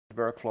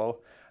workflow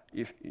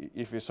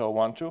if we so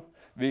want to.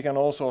 We can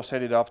also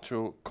set it up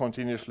to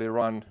continuously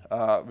run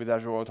with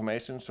Azure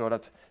Automation so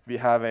that we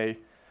have a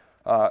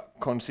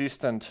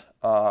consistent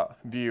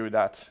view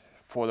that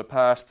for the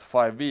past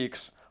 5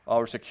 weeks,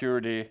 our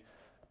security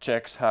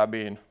checks have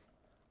been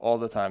all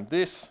the time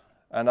this,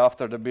 and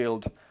after the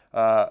build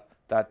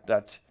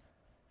that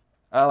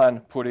Alan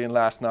put in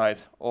last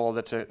night, all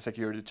the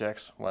security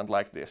checks went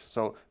like this.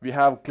 So we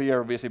have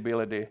clear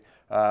visibility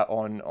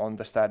on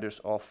the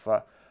status of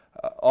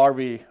are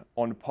we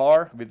on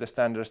par with the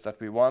standards that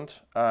we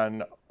want,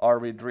 and are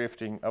we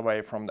drifting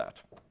away from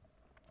that?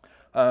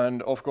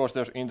 And of course,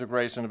 there's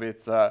integration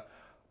with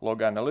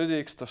log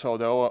analytics, so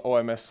the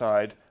OMS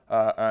side,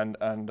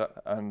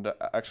 and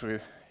actually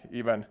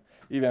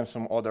even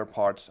some other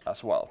parts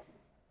as well.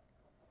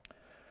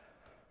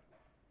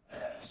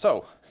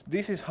 So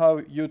this is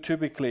how you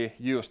typically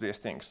use these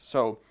things.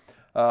 So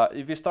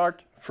if we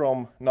start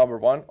from number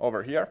 1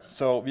 over here,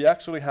 so we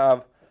actually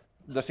have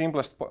the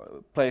simplest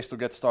place to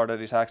get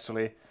started is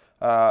actually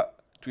to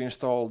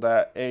install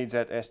the AZ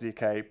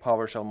SDK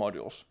PowerShell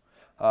modules.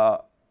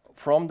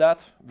 From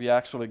that, we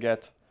actually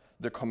get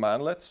the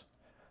commandlets,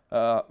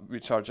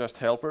 which are just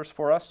helpers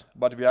for us,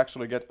 but we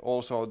actually get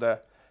also the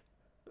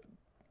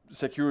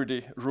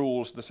security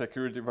rules, the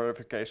security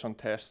verification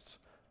tests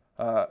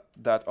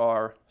that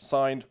are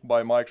signed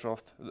by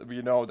Microsoft.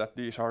 We know that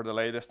these are the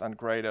latest and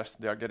greatest.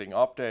 They are getting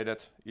updated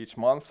each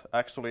month,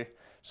 actually.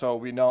 So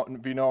we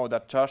know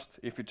that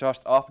if we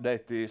just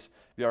update these,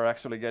 we are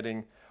actually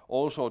getting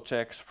also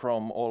checks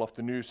from all of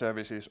the new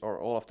services or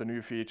all of the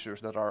new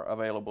features that are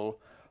available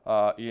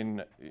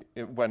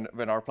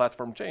when our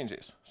platform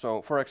changes.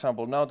 So, for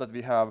example, now that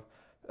we have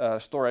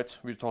storage,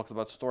 we talked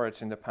about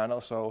storage in the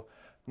panel. So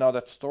now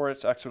that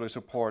storage actually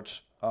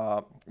supports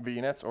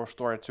VNets, or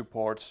storage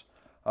supports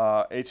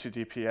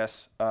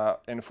HTTPS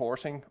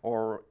enforcing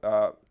or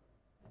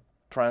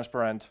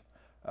transparent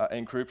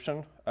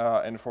encryption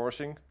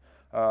enforcing.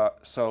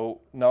 So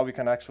now we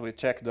can actually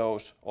check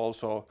those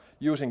also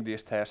using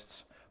these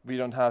tests. We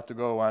don't have to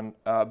go and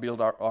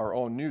build our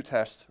own new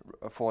tests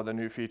for the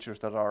new features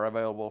that are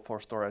available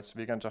for storage.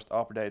 We can just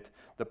update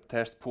the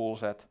test pool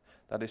set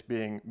that is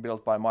being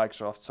built by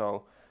Microsoft.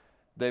 So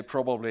they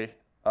probably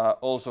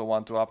also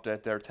want to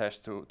update their tests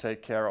to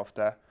take care of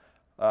the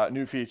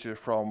new feature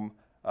from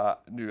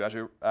new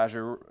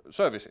Azure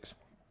services.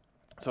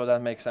 So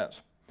that makes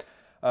sense.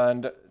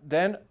 And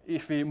then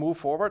if we move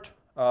forward,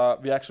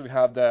 we actually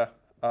have the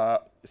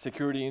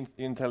security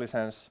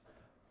intelligence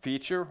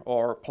feature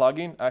or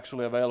plugin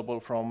actually available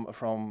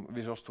from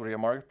Visual Studio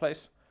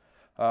Marketplace,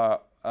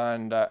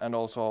 and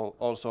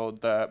also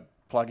the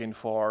plugin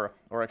for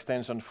or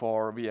extension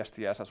for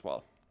VSTS as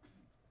well.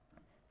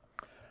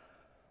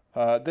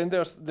 Then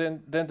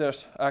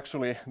there's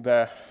actually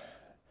the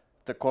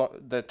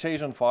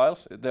JSON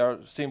files. They are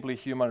simply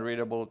human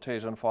readable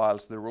JSON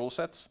files, the rule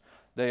sets.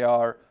 They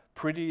are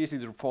pretty easy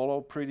to follow,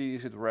 pretty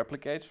easy to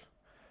replicate.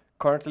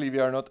 Currently, we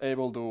are not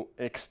able to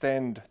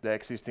extend the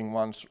existing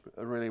ones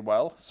really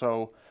well.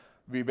 So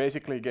we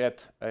basically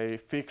get a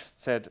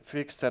fixed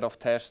set of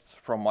tests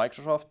from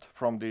Microsoft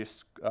from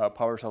these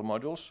PowerShell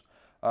modules.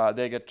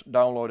 They get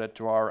downloaded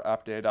to our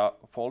app data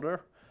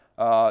folder.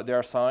 They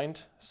are signed,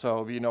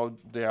 so we know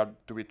they are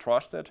to be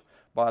trusted.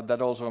 But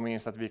that also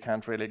means that we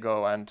can't really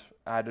go and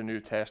add a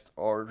new test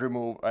or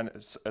remove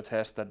a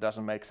test that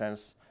doesn't make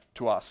sense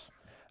to us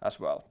as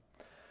well.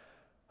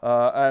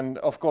 And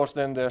of course,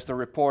 then there's the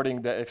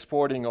reporting, the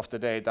exporting of the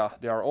data.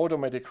 There are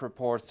automatic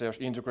reports. There's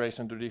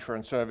integration to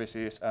different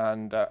services,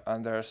 and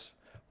there's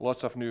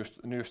lots of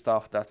new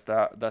stuff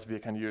that we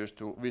can use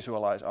to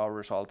visualize our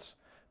results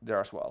there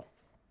as well.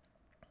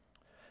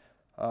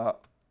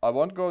 I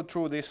won't go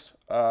through this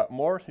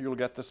more. You'll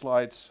get the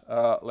slides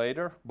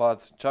later.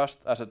 But just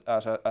as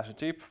a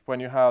tip, when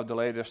you have the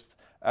latest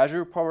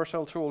Azure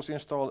PowerShell tools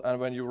installed, and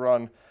when you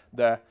run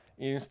the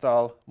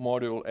install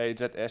module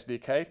AZ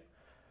SDK,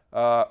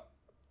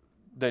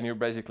 then you're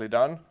basically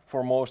done.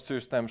 For most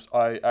systems,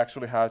 I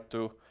actually had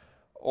to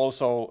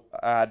also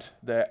add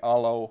the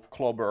allow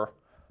clobber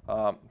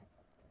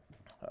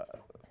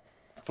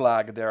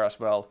flag there as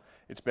well.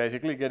 It's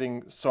basically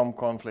getting some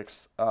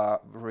conflicts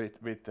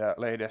with the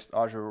latest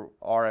Azure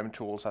RM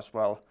tools as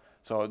well.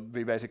 So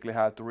we basically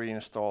had to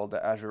reinstall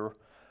the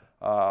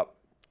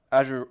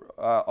Azure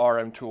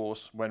RM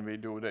tools when we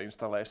do the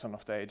installation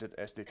of the AZ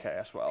SDK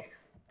as well.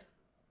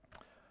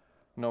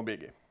 No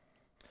biggie.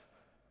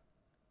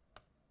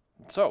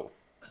 So,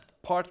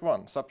 part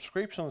 1,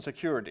 subscription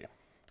security.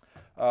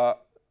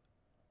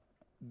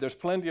 There's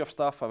plenty of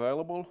stuff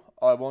available.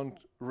 I won't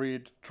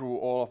read through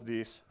all of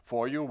these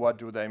for you. What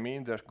do they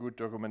mean? There's good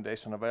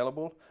documentation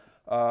available.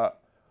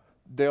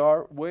 There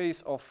are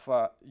ways of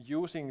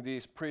using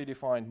these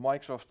predefined,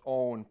 Microsoft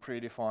own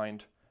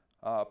predefined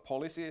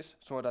policies,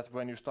 so that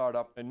when you start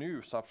up a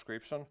new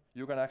subscription,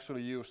 you can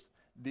actually use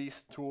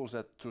these tools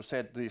to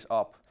set these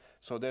up.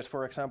 So there's,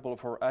 for example,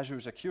 for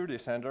Azure Security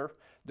Center,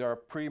 there are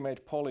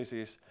pre-made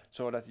policies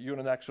so that you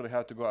don't actually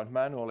have to go and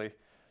manually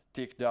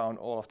tick down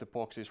all of the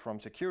boxes from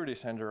Security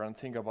Center and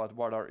think about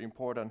what are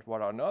important,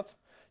 what are not.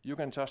 you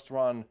can just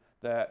run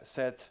the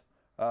set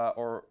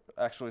or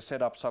actually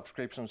set up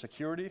subscription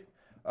security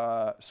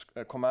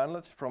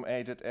commandlet from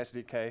Agent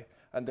SDK,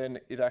 and then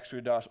it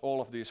actually does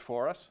all of these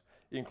for us,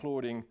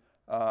 including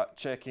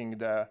checking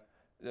the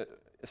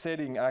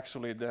setting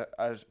actually the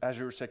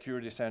Azure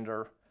Security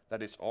Center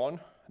that it's on,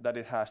 that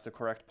it has the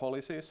correct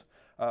policies,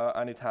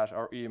 and it has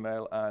our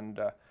email and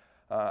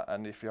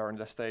if you're in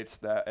the States,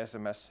 the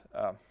SMS,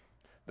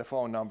 the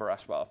phone number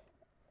as well.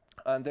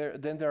 And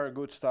then there are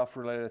good stuff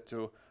related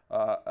to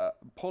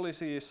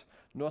policies.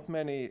 Not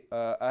many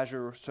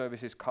Azure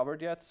services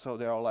covered yet, so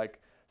there are like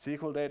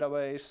SQL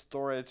database,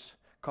 storage,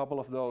 couple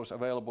of those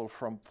available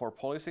for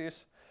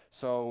policies.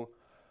 So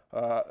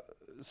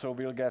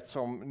we'll get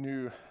some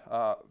new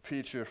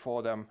features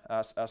for them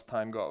as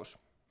time goes.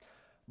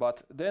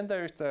 But then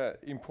there is the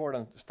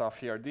important stuff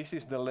here. This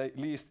is the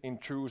least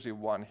intrusive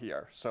one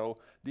here. So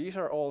these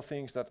are all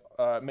things that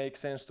make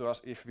sense to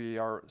us if we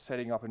are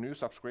setting up a new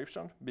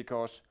subscription,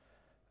 because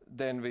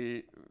then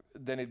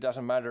it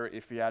doesn't matter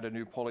if we add a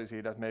new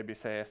policy that maybe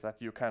says that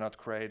you cannot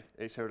create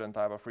a certain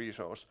type of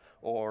resource,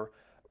 or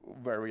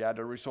where we add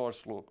a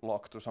resource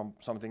lock to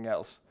something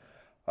else.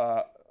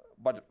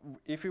 But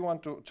if you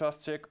want to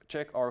just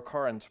check our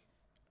current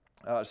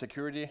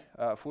security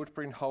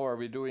footprint, how are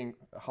we doing,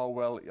 how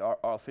well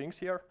are things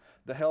here,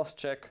 the health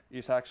check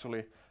is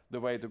actually the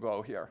way to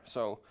go here.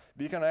 So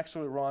we can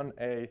actually run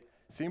a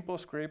simple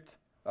script,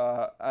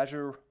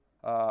 Azure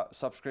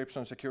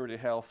subscription security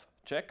health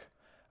check,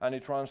 and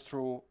it runs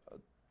through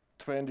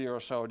 20 or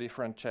so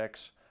different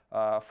checks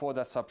for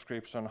that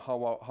subscription.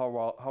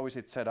 How is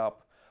it set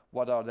up?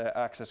 What are the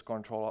access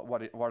control?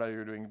 What are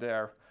you doing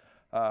there?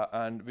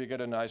 And we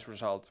get a nice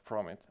result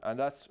from it. And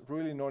that's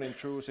really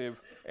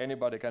non-intrusive.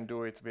 Anybody can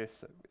do it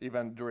with,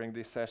 even during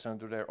this session,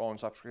 to their own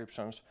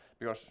subscriptions,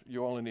 because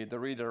you only need the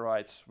reader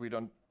rights. We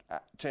don't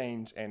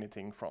change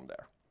anything from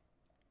there.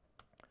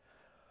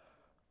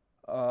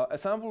 A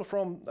sample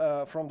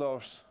from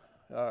those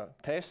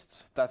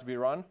tests that we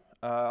run.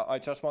 I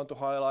just want to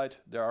highlight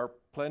there are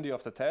plenty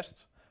of the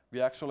tests. We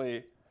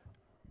actually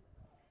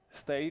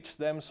stage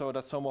them so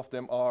that some of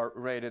them are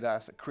rated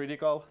as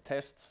critical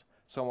tests.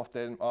 Some of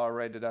them are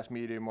rated as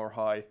medium or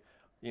high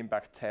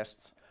impact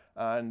tests.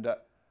 And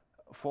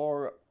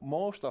for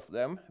most of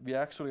them, we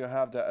actually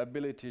have the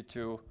ability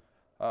to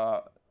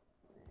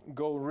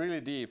go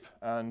really deep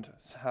and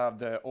have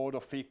the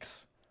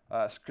auto-fix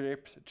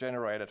script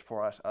generated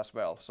for us as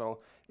well. So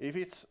if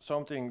it's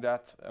something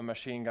that a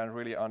machine can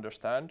really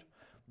understand,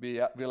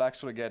 we'll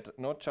actually get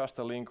not just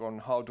a link on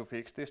how to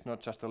fix this, not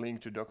just a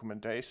link to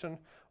documentation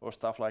or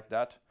stuff like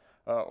that,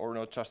 or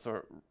not just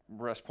a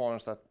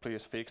response that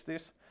please fix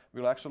this.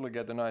 We'll actually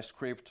get a nice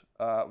script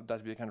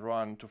that we can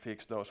run to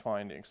fix those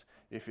findings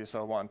if you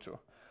so want to.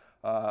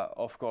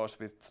 Of course,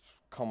 with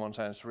common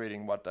sense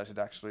reading, what does it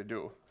actually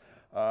do?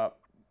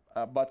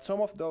 But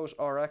some of those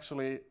are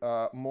actually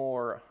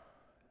more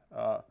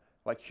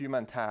like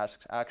human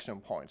tasks, action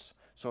points.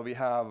 So we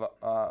have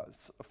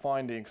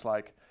findings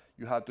like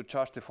you have to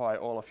justify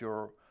all of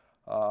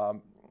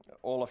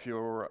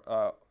your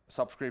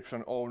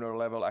subscription owner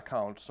level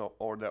accounts,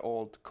 or the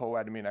old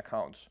co-admin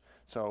accounts.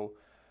 So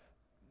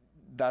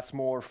that's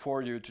more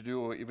for you to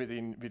do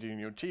within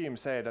your team.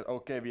 Say that,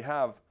 okay, we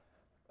have,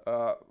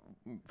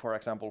 for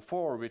example,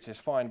 4, which is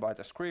fine by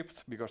the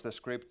script, because the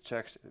script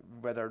checks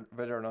whether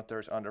or not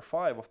there's under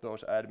 5 of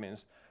those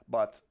admins.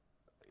 But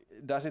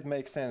does it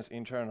make sense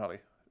internally?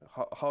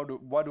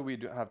 What do we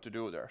have to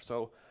do there?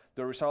 So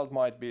the result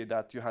might be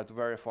that you have to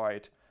verify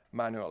it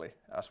manually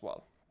as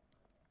well.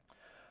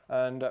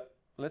 And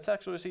let's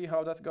actually see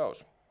how that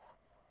goes.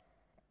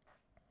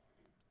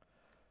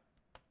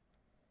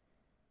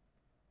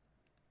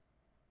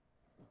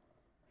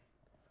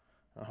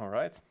 All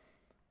right.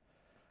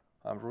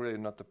 I'm really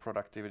not the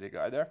productivity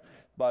guy there,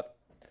 but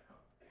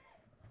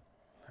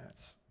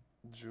let's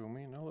zoom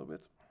in a little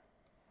bit.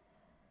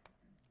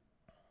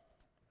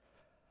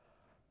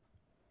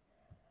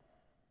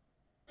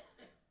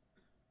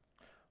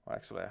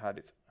 Actually, I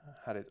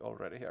had it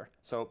already here.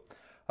 So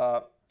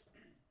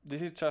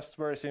this is just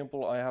very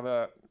simple. I have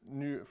a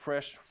new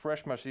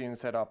fresh machine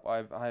set up.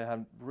 I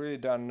have really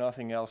done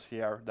nothing else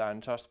here than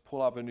just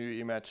pull up a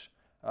new image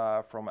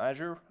from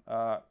Azure.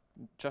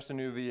 Just a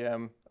new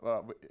VM.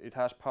 It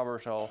has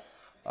PowerShell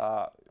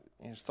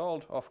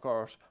installed, of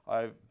course.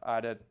 I've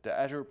added the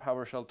Azure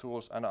PowerShell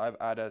tools, and I've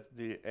added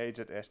the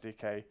Agent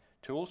SDK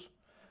tools.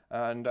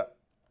 And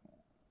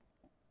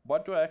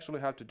what do I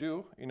actually have to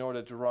do in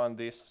order to run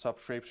this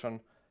subscription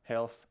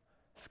health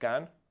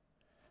scan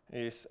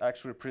is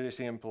actually pretty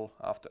simple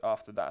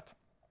after that.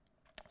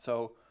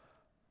 So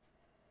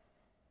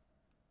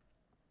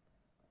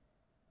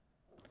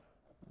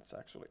let's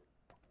actually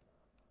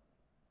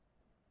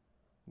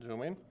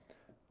zoom in.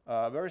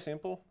 Very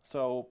simple.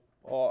 So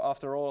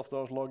after all of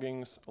those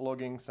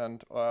logins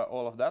and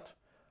all of that,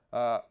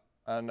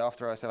 and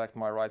after I select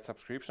my right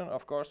subscription,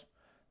 of course,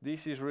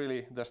 this is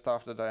really the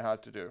stuff that I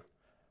had to do.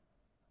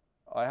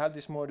 I have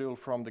this module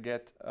from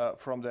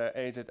the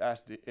Agent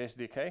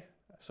SDK.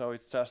 So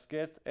it's just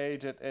get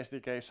Agent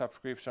SDK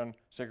subscription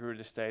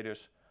security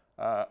status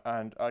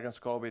and I can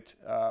scope it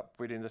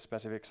within the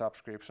specific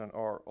subscription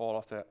or all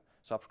of the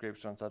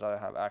subscriptions that I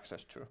have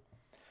access to.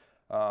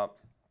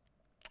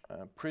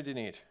 Pretty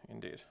neat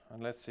indeed.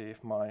 And let's see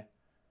if my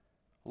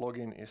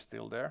login is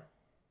still there.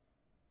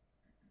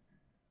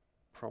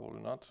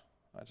 Probably not.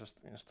 I just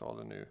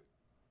installed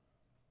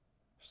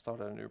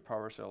started a new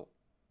PowerShell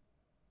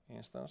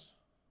instance.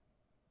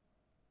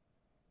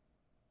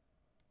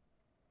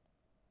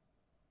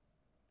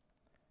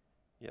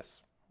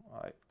 Yes,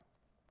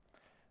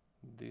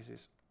 this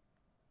is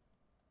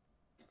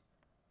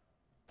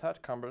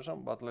tad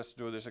cumbersome, but let's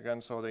do this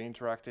again. So the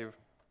interactive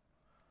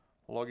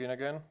login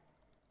again.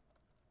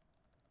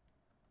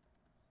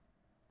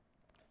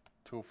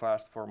 Too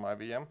fast for my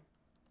VM.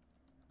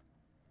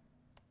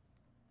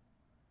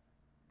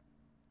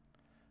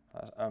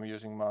 As I'm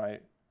using my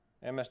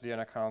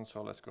MSDN account,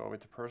 so let's go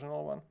with the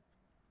personal one.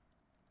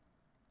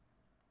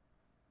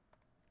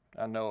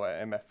 And no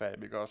MFA,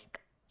 because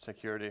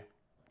security,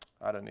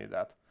 I don't need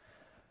that.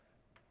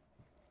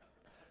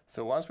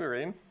 So once we're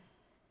in,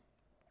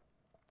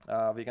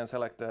 we can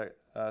select the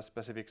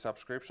specific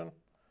subscription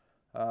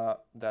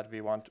that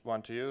we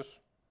want to use.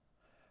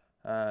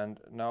 And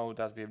now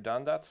that we've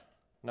done that,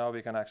 now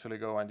we can actually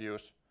go and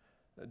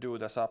do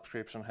the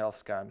subscription health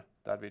scan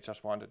that we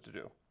just wanted to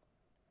do.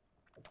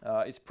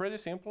 It's pretty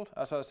simple.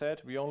 As I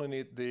said, we only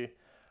need the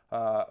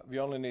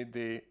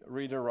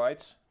reader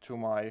rights to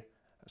my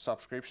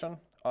subscription.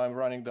 I'm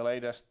running the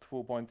latest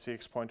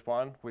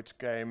 2.6.1, which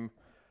came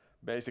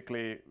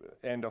basically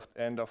end of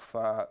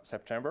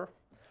September.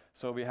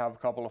 So we have a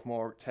couple of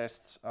more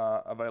tests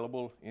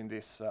available in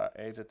this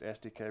AZ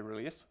SDK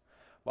release.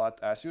 But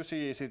as you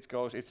see, as it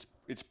goes,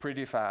 it's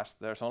pretty fast.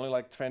 There's only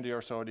like 20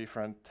 or so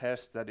different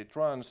tests that it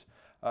runs,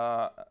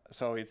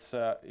 so it's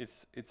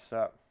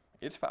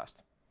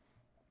fast.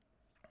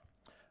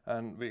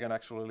 And we can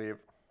actually leave.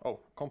 Oh,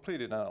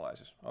 completed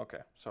analysis. Okay,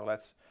 so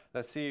let's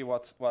see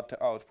what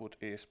the output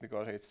is,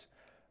 because it's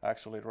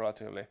actually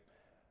relatively.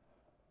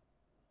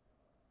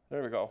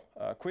 There we go.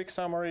 Quick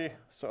summary.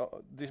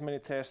 So this many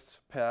tests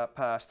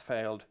passed,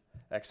 failed,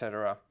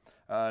 etc.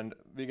 And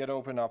we get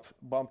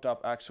bumped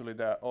up actually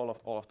all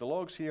of the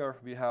logs here.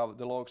 We have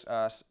the logs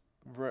as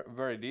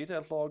very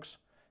detailed logs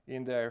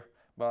in there,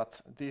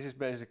 but this is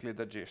basically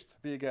the gist.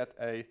 We get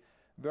a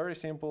very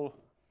simple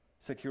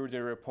security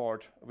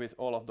report with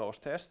all of those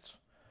tests.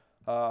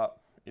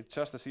 It's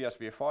just a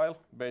CSV file,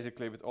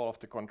 basically with all of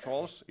the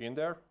controls in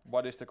there.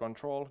 What is the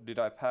control? Did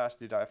I pass?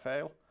 Did I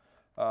fail?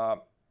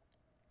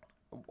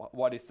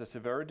 What is the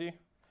severity?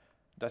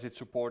 Does it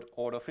support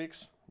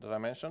autofix that I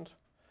mentioned?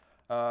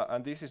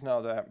 And this is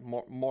now the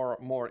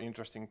more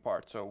interesting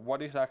part. So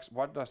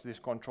what does this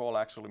control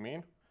actually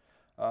mean?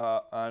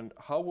 And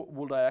how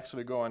would I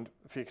actually go and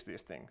fix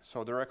this thing?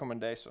 So the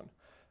recommendation.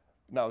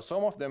 Now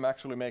some of them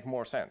actually make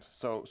more sense.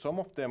 So some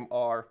of them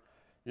are,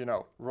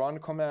 run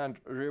command,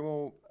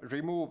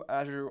 remove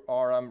Azure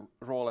RM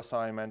role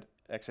assignment,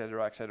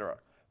 etc., etc.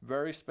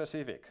 Very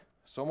specific.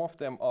 Some of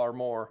them are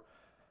more,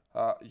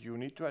 you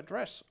need to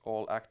address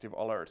all active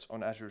alerts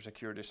on Azure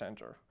Security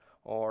Center,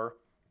 or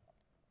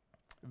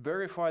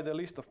verify the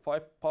list of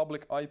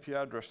public IP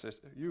addresses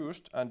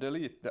used and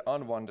delete the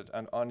unwanted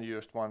and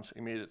unused ones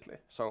immediately.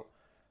 So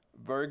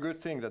very good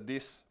thing that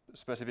this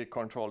specific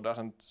control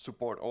doesn't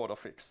support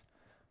autofix.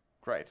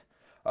 Great.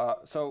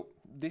 So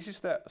this is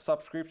the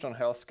subscription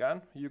health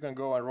scan. You can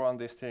go and run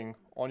this thing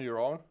on your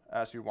own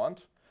as you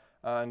want.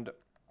 And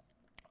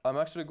I'm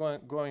actually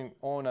going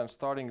on and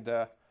starting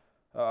the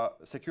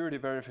security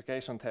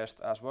verification test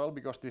as well,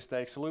 because this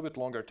takes a little bit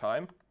longer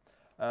time.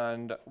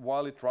 And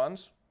while it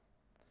runs,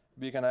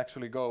 we can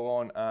actually go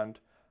on and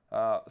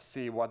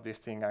see what this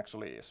thing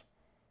actually is.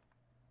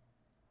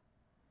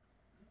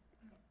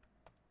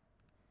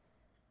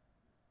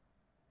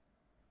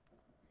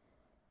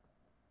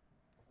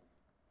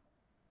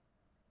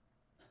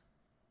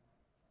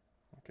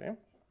 Okay,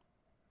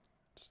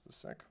 just a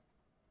sec.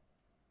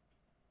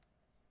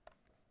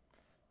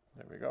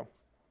 There we go.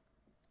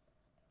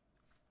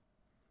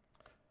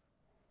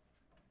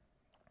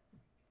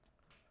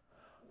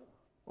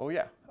 Oh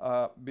yeah,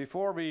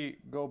 before we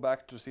go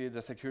back to see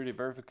the security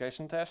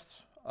verification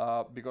tests,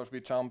 because we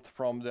jumped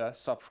from the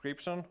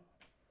subscription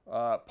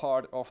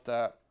part of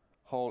the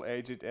whole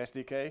AZ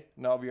SDK,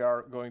 now we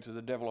are going to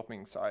the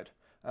developing side.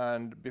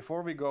 And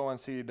before we go and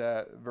see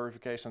the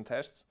verification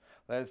tests,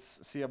 let's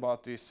see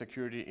about this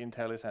security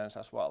intelligence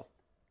as well.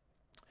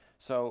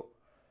 So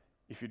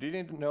if you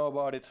didn't know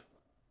about it,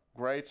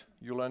 great,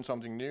 you learned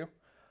something new.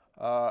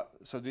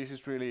 So this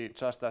is really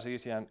just as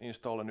easy as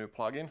install a new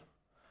plugin,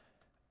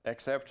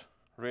 except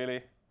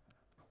really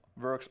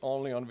works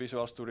only on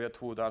Visual Studio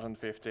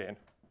 2015.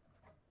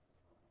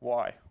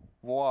 Why?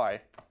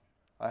 Why?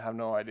 I have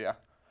no idea.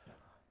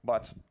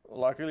 But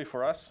luckily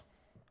for us,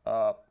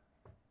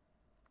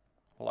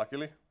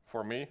 luckily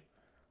for me,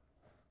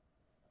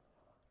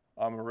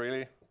 I'm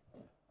really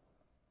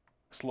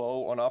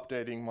slow on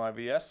updating my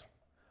VS.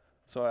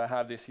 So I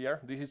have this here.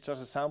 This is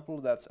just a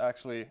sample that's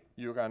actually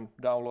you can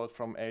download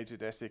from AZ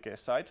SDK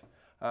site.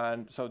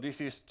 And so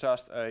this is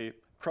just a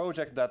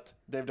project that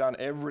they've done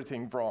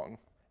everything wrong,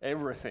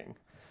 everything.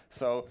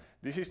 So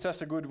this is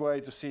just a good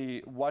way to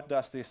see what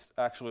does this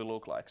actually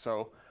look like.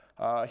 So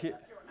That's your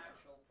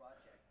actual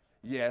project.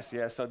 yes,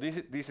 yes. So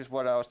this is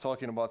what I was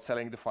talking about,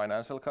 selling to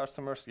financial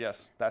customers.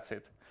 Yes, that's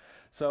it.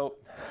 So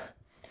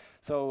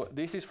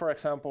this is, for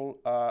example,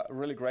 a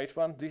really great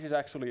one. This is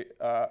actually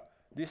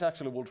this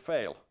actually would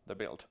fail the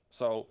build.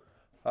 So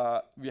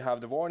we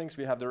have the warnings,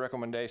 we have the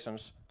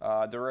recommendations.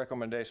 The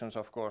recommendations,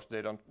 of course,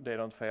 they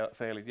don't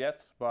fail it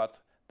yet, but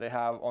they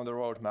have on the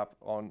roadmap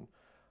on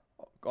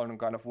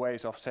kind of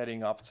ways of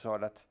setting up so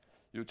that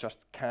you just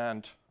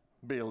can't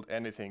build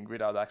anything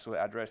without actually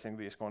addressing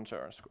these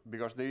concerns,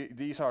 because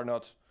these are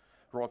not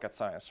rocket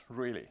science,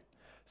 really.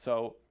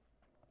 So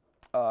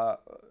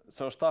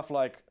stuff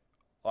like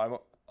I'm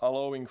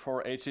allowing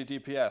for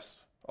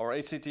HTTPS or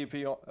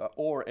HTTP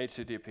or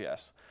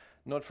HTTPS,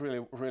 not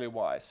really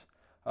wise.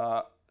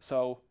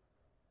 So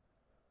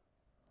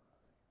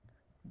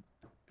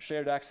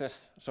shared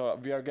access, so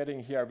we are getting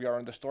here, we are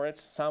on the storage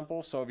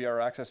sample, so we are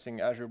accessing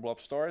Azure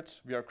Blob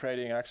Storage. We are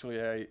creating actually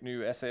a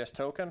new SAS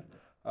token,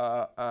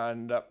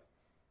 and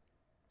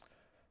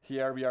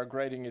here we are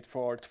grading it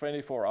for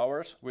 24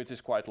 hours, which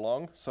is quite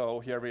long. So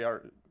here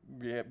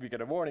we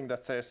get a warning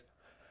that says,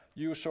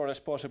 use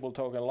shortest possible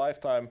token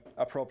lifetime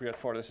appropriate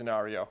for the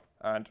scenario,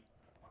 and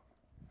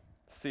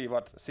see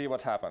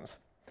what happens.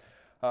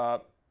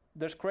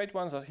 There's great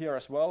ones here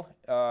as well.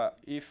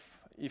 If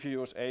you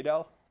use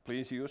ADAL,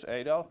 please use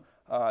ADAL.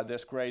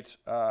 There's great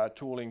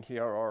tooling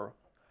here or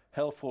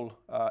helpful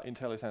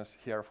intelligence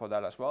here for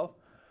that as well.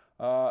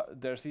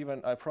 There's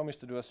even, I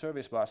promised to do a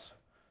service bus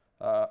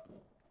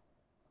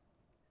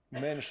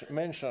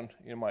mention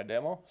in my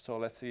demo. So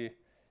let's see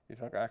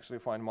if I can actually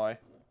find my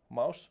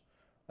mouse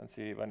and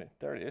see when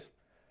there it is.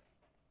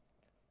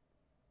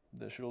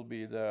 There should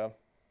be the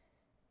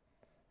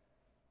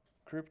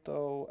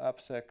crypto,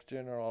 AppSec,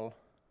 general.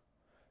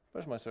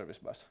 Where's my service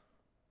bus?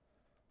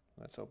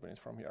 Let's open it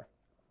from here.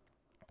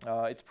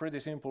 It's pretty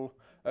simple.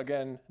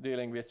 Again,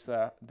 dealing with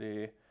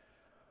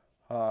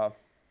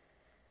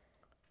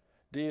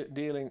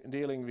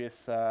dealing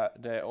with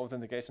the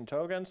authentication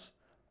tokens.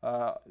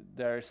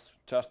 There's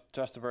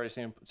just a very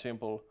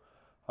simple.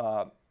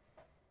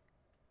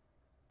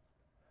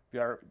 We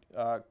are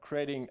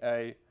creating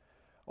a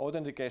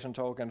authentication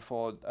token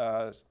for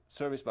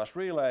service bus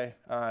relay,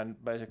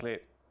 and basically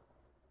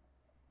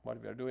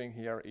what we are doing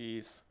here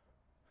is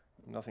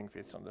nothing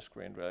fits on the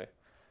screen really.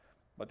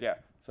 But yeah,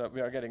 so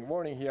we are getting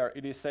warning here.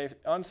 It is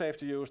unsafe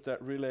to use the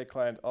relay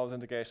client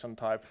authentication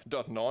type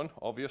 .none,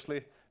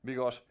 obviously,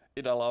 because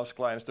it allows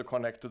clients to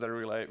connect to the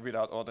relay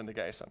without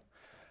authentication.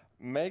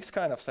 Makes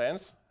kind of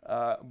sense,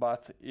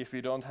 but if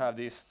we don't have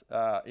this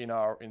in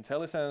our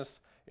intelligence,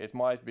 it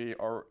might be,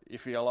 or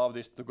if we allow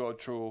this to go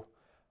through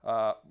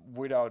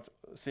without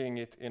seeing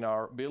it in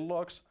our build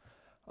logs,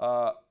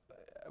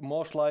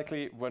 most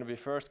likely when we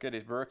first get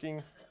it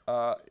working,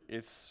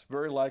 it's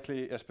very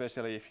likely,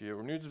 especially if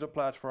you're new to the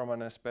platform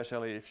and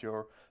especially if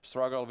you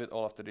struggle with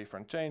all of the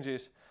different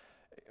changes,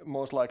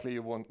 most likely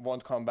you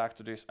won't come back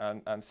to this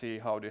and see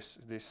how this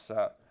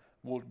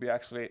would be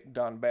actually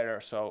done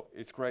better. So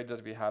it's great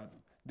that we have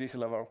this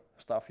level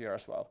stuff here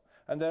as well.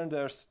 And then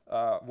there's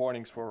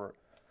warnings for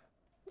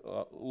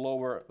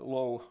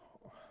low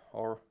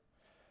or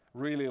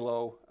really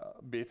low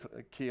bit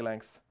key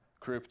length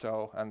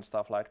crypto and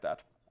stuff like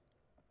that.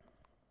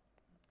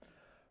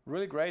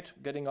 Really great,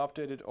 getting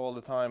updated all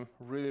the time.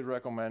 Really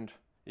recommend,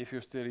 if you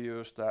still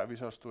use the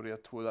Visual Studio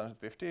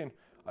 2015,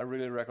 I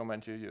really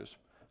recommend you use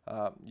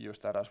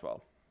that as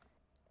well.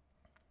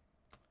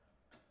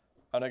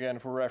 And again,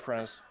 for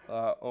reference,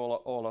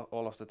 all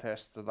of the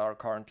tests that are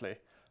currently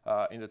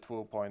in the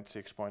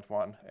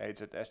 2.6.1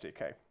 AZ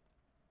SDK.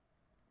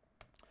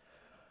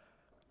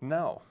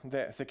 Now,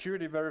 the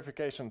security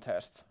verification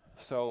test.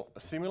 So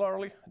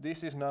similarly,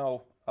 this is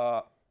now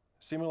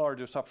similar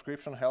to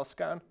subscription health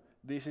scan.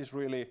 This is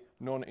really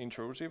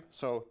non-intrusive.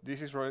 So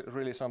this is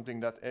really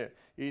something that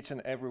each and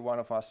every one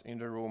of us in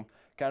the room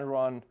can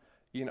run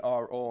in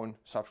our own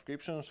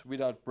subscriptions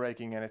without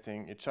breaking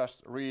anything. It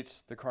just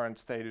reads the current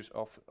status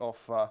of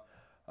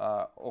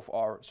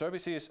our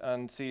services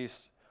and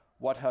sees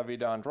what have we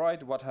done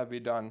right, what have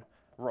we done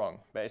wrong,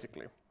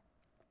 basically.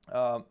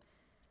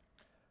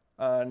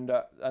 And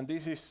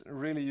this is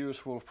really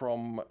useful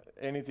from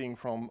anything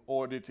from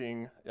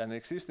auditing an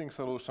existing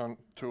solution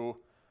to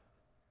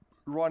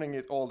running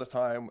it all the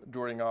time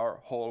during our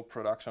whole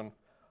production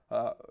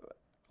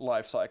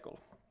life cycle.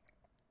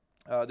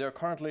 They're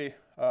currently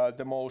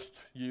the most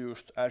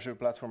used Azure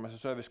Platform as a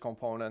Service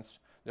components.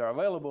 They're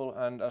available,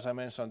 and as I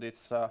mentioned, it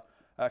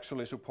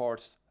actually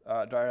supports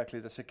directly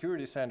the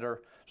Security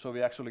Center, so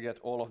we actually get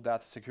all of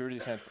that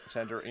Security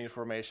Center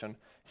information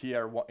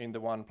here in the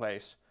one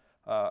place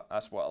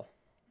as well.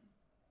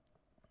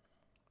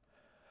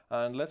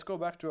 And let's go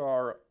back to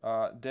our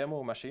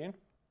demo machine.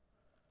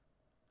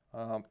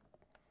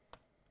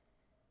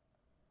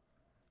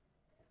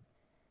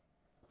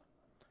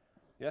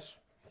 Yes,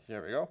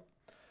 here we go.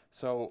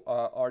 So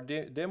our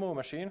demo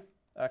machine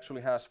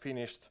actually has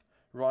finished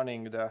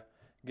running the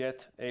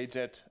get AZ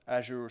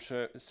Azure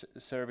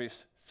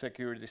Service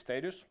Security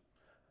Status.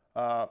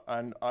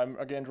 And I'm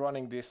again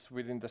running this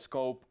within the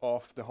scope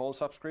of the whole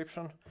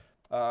subscription.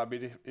 But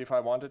if I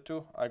wanted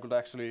to, I could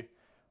actually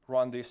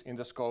run this in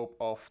the scope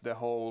of the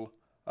whole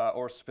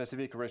or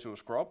specific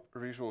resource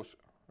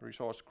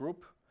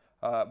group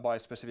by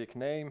specific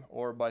name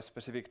or by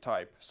specific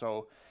type.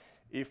 So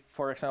if,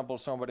 for example,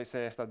 somebody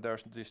says that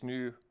there's this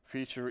new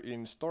feature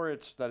in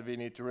storage that we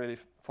need to really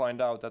find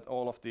out that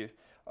all of the,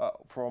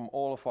 from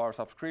all of our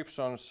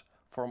subscriptions,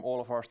 from all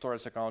of our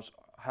storage accounts,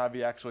 have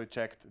we actually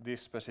checked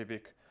this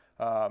specific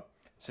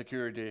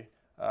security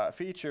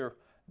feature?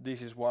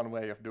 This is one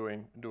way of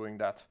doing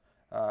that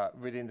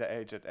within the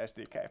AZ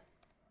SDK.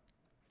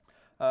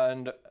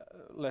 And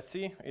let's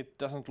see, it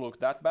doesn't look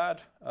that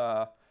bad.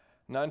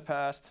 9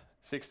 passed,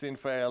 16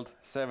 failed,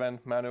 7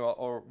 manual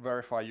or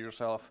verify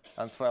yourself,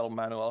 and 12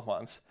 manual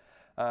ones.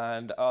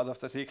 And out of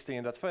the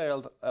 16 that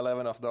failed,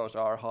 11 of those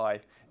are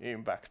high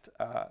impact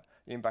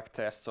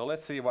tests. So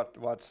let's see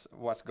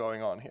what's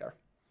going on here.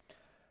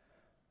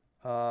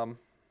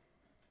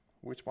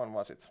 Which one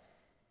was it?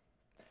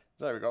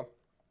 There we go.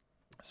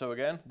 So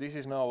again, this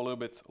is now a little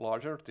bit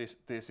larger.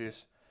 This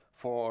is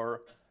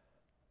for,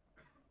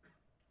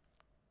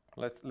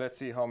 let's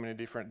see how many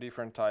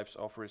different types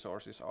of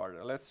resources are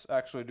there. Let's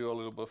actually do a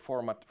little bit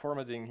of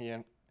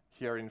formatting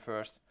here in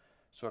first,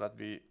 so that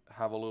we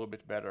have a little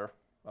bit better.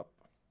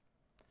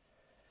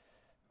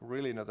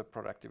 Really not a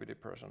productivity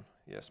person.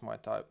 Yes, my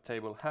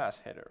table has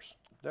headers.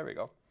 There we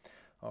go.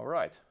 All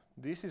right,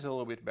 this is a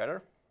little bit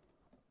better.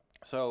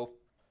 So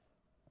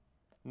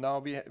now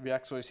we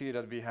actually see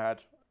that we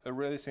had a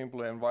really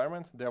simple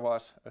environment. There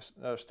was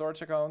a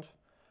storage account,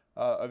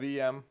 a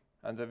VM,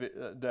 and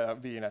the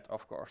VNet,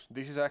 of course.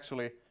 This is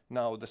actually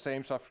now the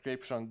same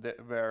subscription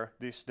where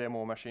this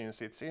demo machine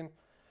sits in.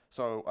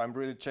 So I'm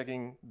really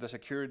checking the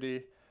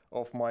security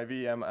of my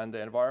VM and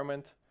the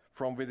environment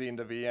from within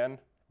the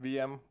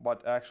VM,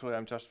 but actually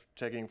I'm just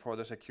checking for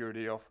the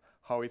security of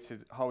how it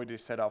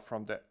is set up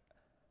from the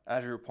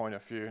Azure point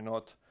of view,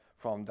 not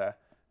from the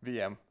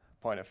VM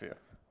point of view.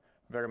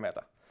 Very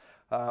meta.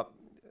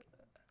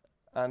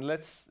 And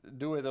let's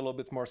do it a little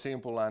bit more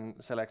simple and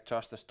select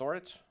just the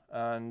storage.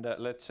 And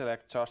let's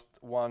select just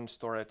one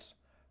storage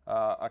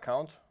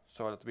account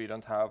so that we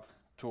don't have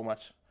too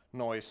much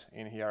noise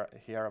in here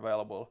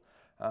available.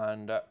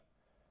 And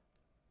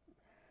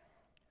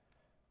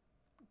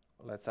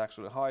let's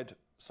actually hide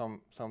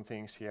some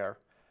things here,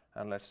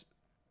 and let's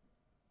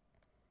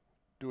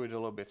do it a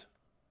little bit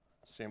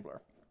simpler.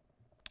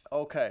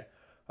 Okay,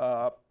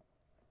 a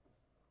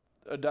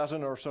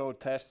dozen or so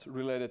tests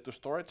related to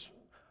storage.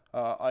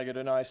 I get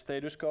a nice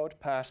status code: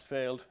 passed,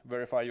 failed,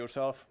 verify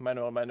yourself,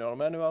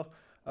 manual,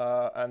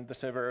 and the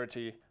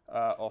severity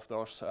of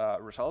those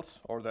results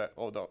or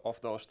of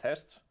those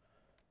tests.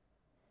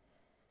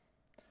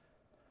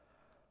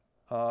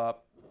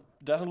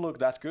 Doesn't look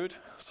that good,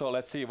 so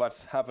let's see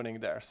what's happening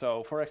there.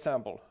 So, for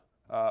example,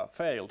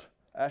 failed,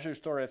 Azure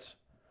Storage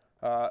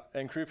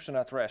encryption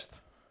at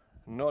rest,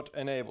 not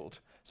enabled.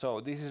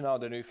 So this is now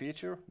the new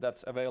feature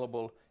that's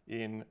available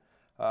in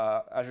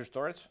Azure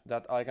Storage,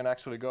 that I can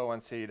actually go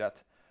and see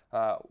that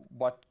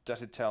what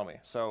does it tell me.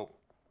 So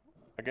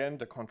again,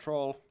 the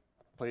control,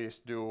 please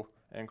do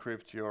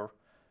encrypt your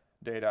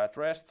data at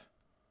rest.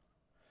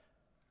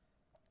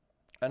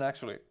 And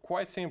actually,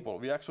 quite simple.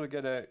 We actually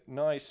get a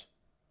nice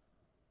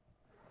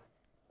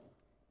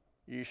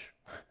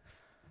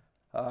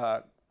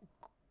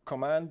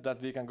command that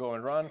we can go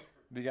and run.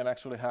 We can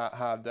actually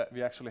have the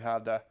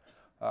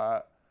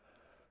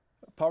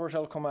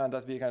PowerShell command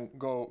that we can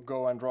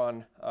go and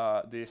run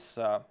this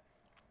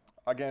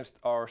against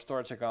our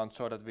storage account,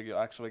 so that we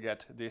actually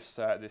get this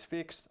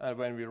fixed. And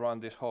when we run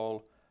this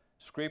whole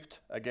script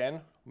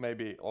again,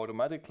 maybe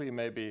automatically,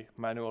 maybe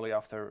manually,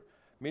 after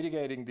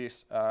mitigating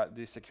these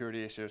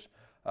security issues,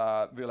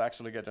 we'll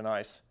actually get a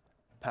nice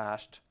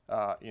passed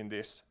in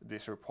this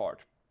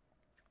report.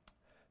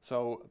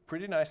 So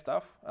pretty nice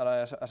stuff, and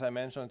as I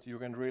mentioned, you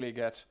can really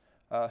get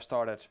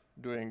started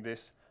doing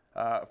this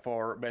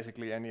for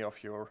basically any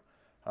of your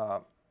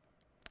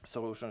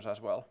solutions as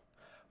well.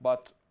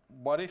 But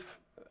what if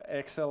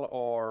Excel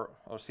or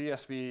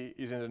CSV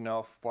isn't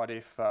enough? What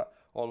if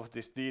all of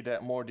this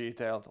more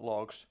detailed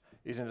logs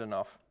isn't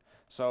enough?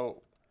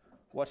 So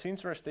what's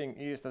interesting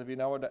is that we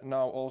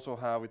now also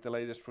have, with the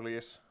latest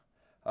release,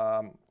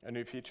 a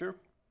new feature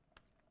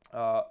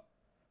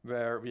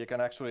where we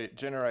can actually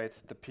generate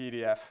the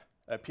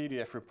a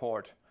PDF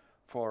report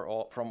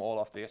from all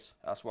of this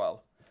as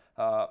well.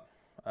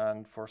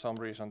 And for some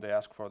reason they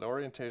ask for the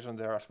orientation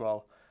there as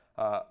well.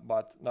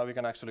 But now we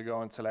can actually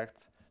go and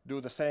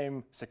do the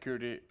same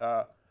security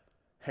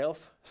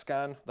health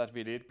scan that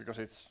we did, because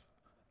it's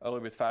a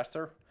little bit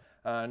faster.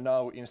 And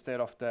now, instead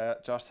of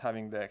just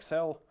having the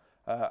Excel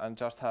and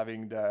just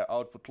having the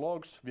output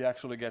logs, we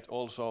actually get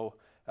also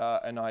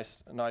a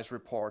nice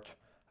report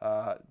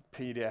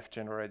PDF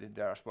generated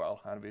there as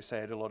well. And we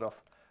saved a lot of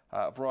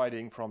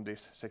writing from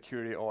this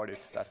security audit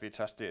that we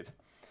just did.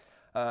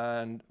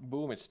 And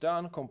boom, it's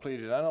done,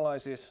 completed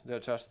analysis. They're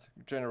just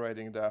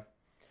generating the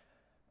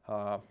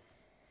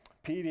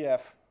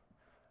PDF,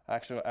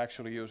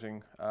 actually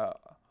using,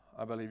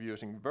 I believe,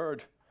 using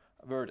Word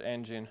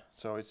engine.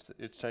 So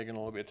it's taking a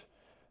little bit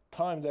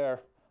time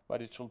there,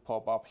 but it should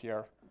pop up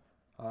here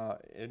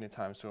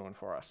anytime soon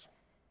for us.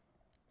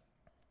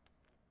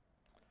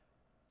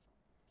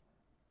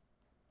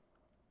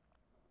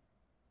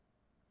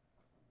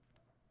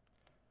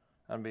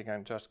 And we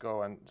can just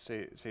go and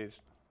see it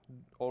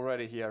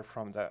already here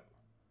from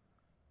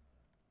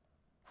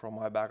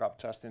my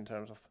backup, just in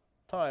terms of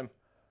time.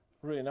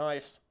 Really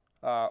nice.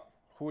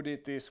 Who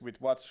did this with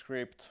what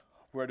script?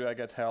 Where do I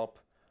get help?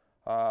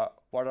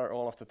 What are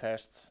all of the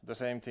tests? The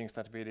same things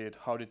that we did.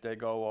 How did they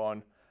go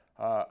on?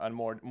 And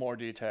more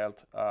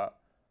detailed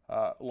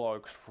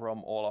logs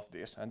from all of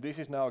this. And this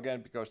is now,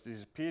 again, because this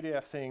is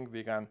PDF thing,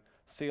 we can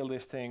seal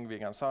this thing, we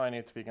can sign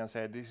it, we can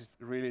say this is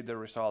really the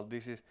result.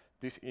 This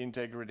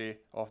integrity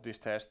of this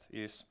test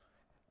is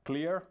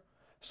clear.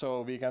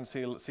 So we can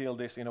seal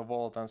this in a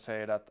vault and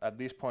say that at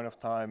this point of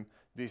time,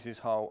 this is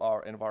how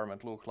our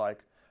environment looks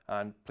like,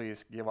 and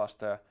please give us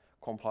the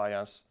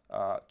compliance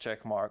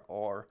check mark,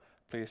 or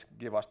please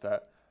give us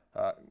the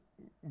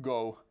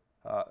go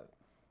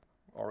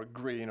or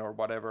green or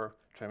whatever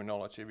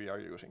terminology we are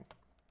using.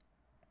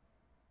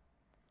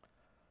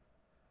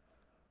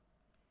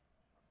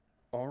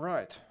 All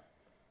right.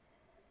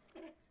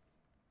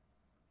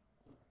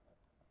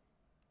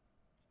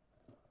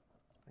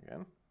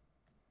 Again.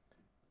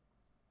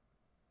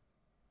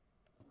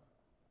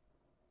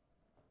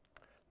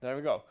 There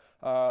we go.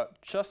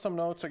 Just some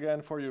notes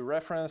again for your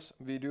reference.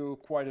 We do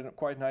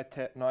quite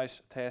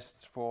nice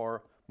tests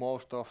for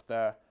most of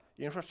the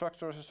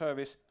infrastructure as a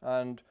service,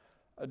 and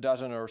a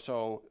dozen or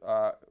so,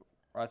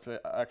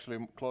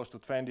 actually close to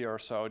 20 or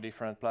so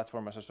different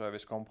platform as a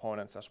service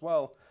components as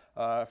well.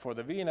 For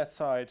the VNet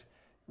side,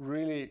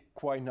 really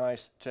quite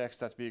nice checks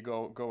that we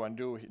go and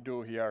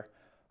do here.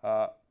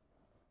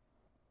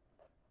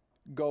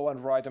 Go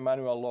and write a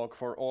manual log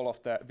for all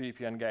of the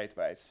VPN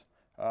gateways.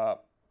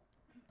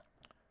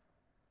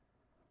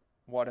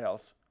 What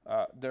else?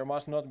 There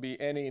must not be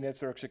any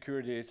network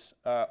securities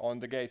on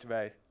the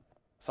gateway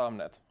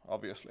subnet,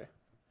 obviously,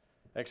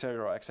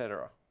 etc.,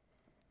 etc.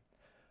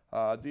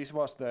 This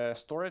was the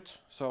storage,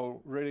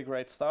 so really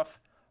great stuff.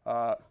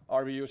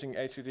 Are we using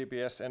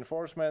HTTPS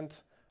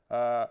enforcement?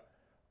 Are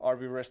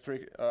we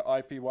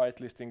IP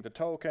whitelisting the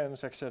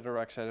tokens,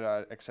 etc.,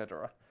 etc.,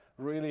 etc.?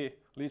 Really,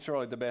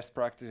 literally the best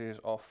practices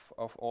of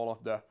all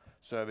of the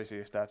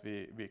services that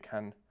we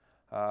can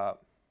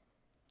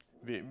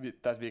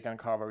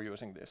cover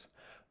using this.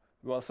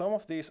 Well, some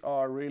of these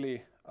are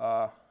really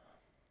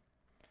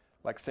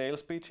like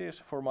sales pitches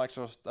for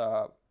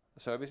Microsoft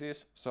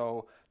services.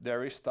 So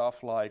there is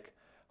stuff like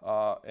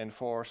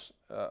enforce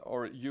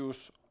or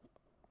use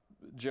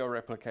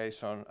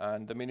georeplication,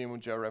 and the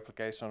minimum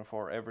georeplication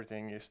for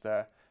everything is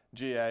the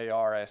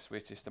GARS,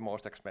 which is the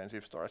most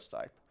expensive storage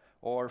type.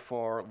 Or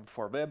for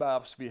web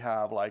apps, we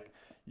have like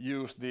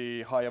use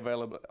the high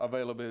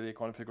availability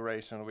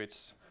configuration,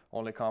 which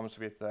only comes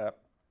with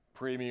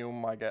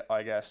premium,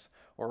 I guess,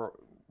 or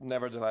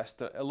nevertheless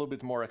a little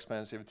bit more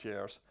expensive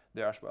tiers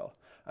there as well.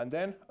 And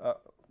then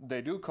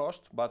they do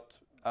cost, but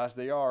as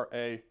they are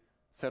a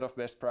set of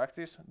best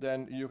practice,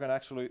 then you can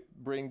actually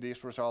bring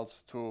these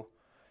results to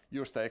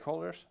your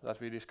stakeholders that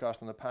we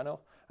discussed on the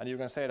panel, and you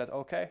can say that,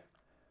 okay,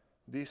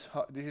 this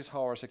is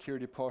how our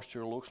security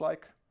posture looks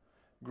like.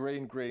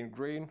 Green, green,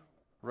 green,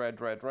 red,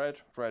 red, red,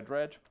 red,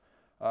 red.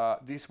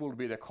 This will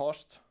be the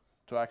cost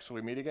to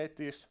actually mitigate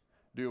this.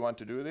 Do you want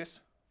to do this?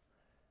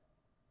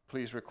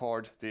 Please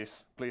record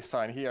this. Please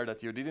sign here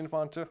that you didn't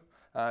want to.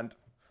 And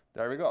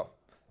there we go.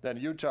 Then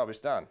your job is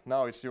done.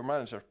 Now it's your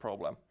manager's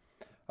problem.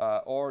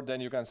 Or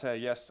then you can say,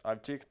 yes,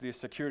 I've ticked this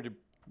security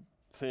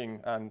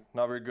thing and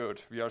now we're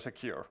good. We are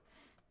secure.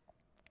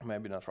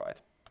 Maybe not right.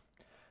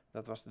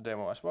 That was the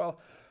demo as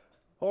well.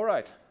 All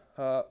right.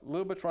 A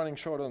little bit running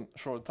short on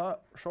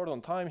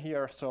time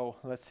here, so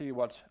let's see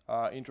what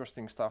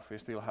interesting stuff we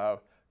still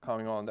have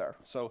coming on there.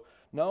 So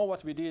now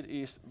what we did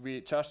is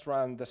we just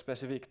ran the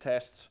specific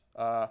tests.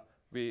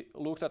 We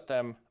looked at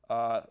them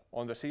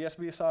on the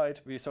CSV side.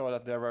 We saw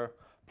that there were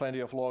plenty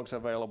of logs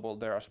available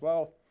there as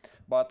well.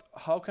 But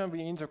how can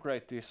we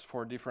integrate this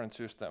for different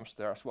systems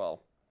there as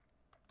well?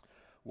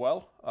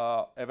 Well,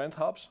 event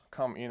hubs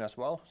come in as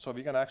well, so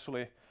we can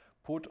actually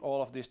put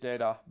all of this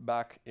data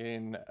back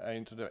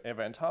into the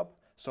event hub.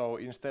 So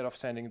instead of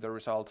sending the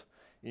result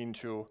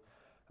into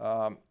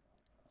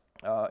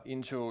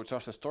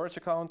just a storage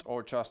account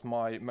or just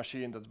my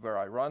machine where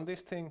I run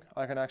this thing,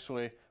 I can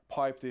actually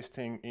pipe this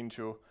thing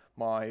into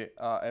my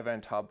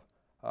event hub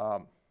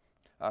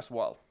as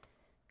well.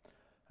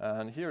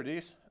 And here it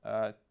is,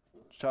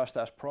 just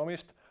as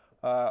promised.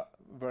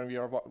 When we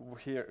are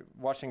here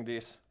watching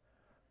this,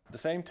 the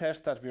same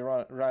test that we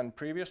ran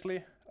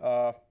previously.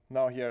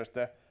 Now here's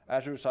the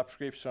Azure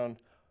subscription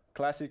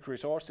classic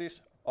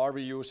resources. Are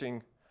we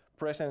using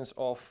presence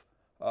of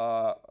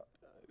the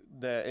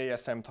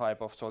ASM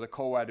type of, so the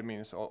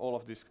co-admins, or all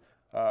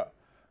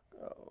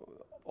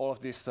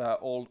of this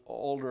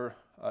older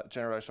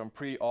generation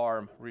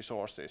pre-ARM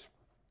resources?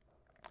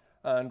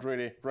 And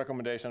really,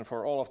 recommendation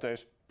for all of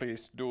these,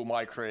 please do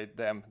migrate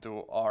them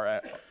to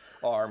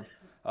ARM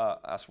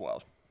as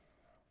well.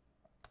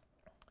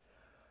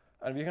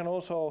 And we can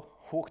also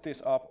hook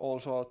this up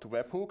also to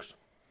webhooks.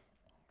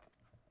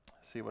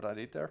 See what I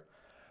did there.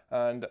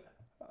 And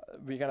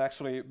we can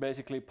actually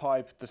basically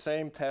pipe the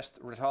same test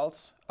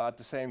results at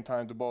the same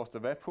time to both the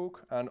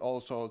webhook and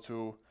also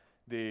to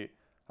the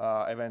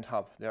event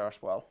hub there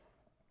as well.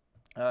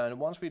 And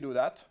once we do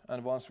that,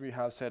 and once we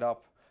have set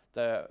up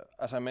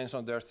as I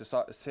mentioned, there's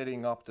the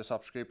setting up the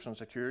subscription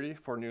security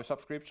for new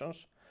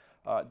subscriptions.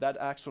 That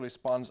actually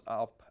spawns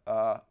up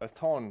a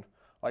ton,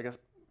 like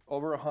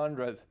over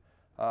 100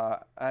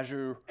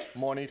 Azure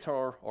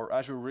Monitor or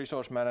Azure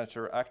Resource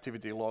Manager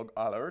activity log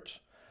alerts,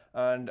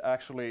 and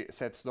actually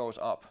sets those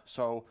up.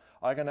 So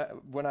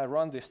when I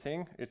run this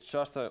thing, it's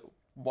just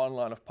one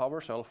line of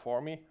PowerShell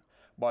for me,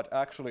 but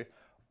actually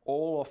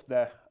all of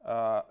the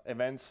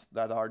events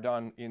that are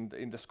done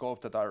in the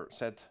scope that are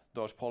set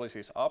those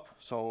policies up,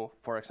 so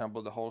for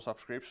example the whole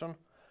subscription,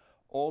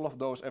 all of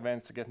those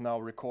events get now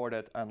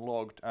recorded and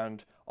logged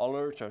and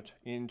alerted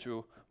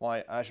into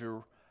my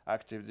Azure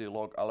activity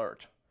log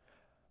alert.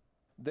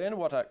 Then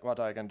what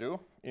I can do,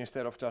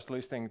 instead of just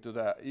listening to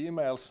the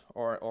emails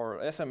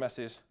or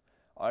SMSs,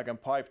 I can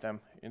pipe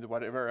them into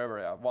whatever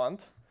I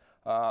want.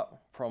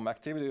 From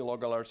activity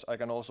log alerts, I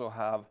can also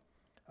have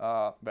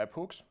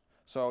webhooks.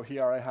 So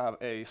here I have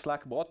a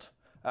Slack bot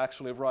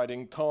actually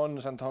writing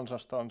tons and tons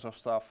of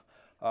stuff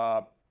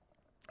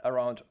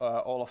around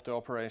all of the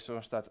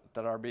operations that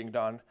are being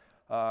done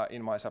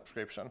in my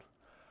subscription.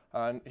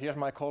 And here's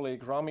my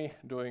colleague Rami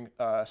doing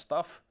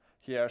stuff.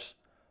 Here's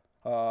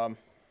what's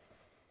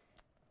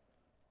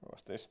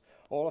this?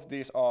 All of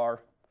these are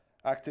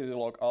activity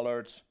log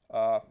alerts,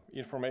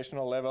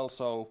 informational level.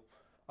 So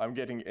I'm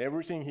getting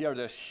everything here.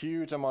 There's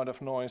huge amount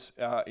of noise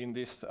in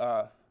this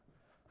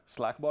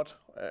Slack bot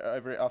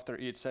after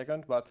each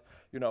second, but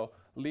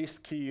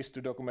list keys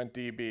to document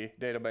DB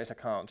database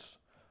accounts.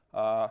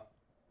 5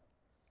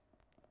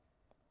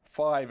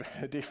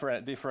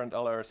 different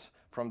alerts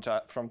from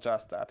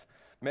just that.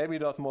 Maybe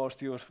not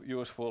most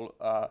useful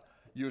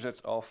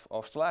usage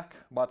of Slack,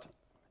 but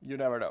you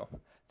never know.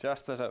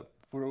 Just as a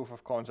proof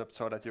of concept,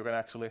 so that you can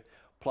actually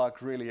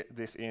plug really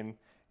this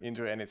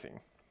into anything.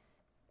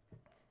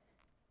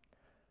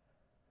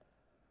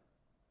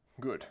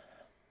 Good.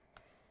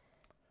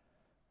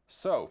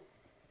 So,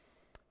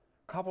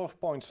 couple of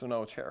points to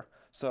note here.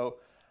 So,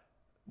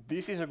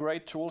 this is a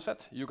great tool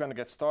set. You can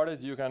get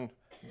started. You can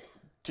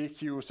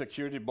tick your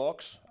security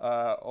box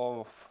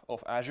of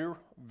Azure.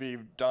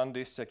 We've done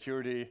this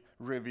security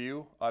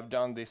review. I've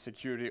done this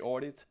security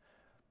audit.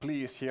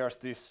 Please, here's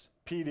this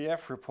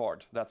PDF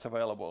report that's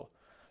available.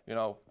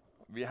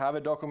 We have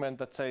a document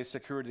that says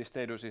security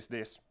status is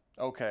this.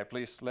 Okay,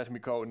 please let me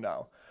go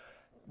now.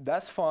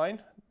 That's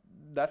fine.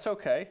 That's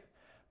okay.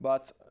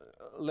 But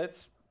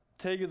let's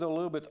take it a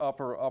little bit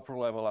upper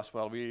level as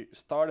well. We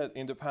started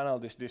in the panel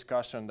this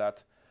discussion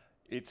that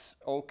it's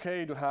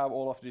okay to have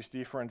all of these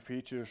different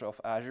features of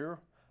Azure,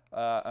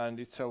 and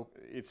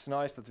it's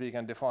nice that we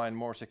can define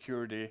more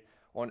security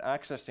on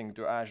accessing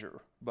to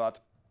Azure.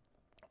 But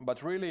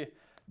really,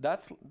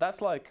 that's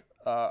like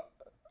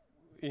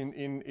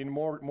in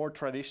more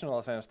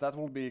traditional sense, that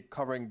will be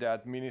covering the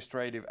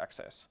administrative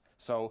access.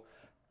 So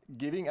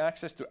giving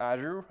access to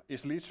Azure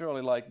is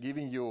literally like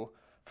giving you,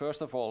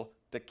 first of all,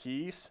 the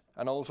keys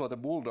and also the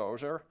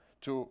bulldozer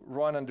to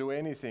run and do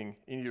anything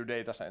in your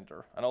data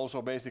center, and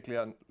also basically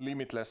a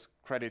limitless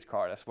credit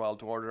card as well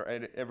to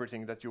order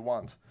everything that you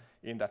want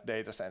in that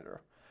data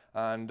center.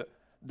 And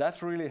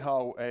that's really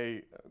how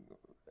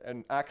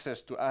an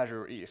access to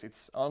Azure is.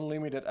 It's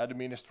unlimited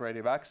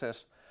administrative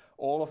access.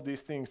 All of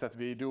these things that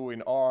we do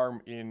in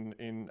ARM, in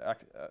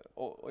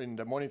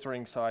the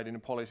monitoring side, in the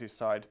policy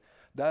side,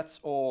 that's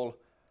all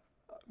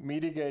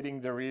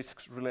mitigating the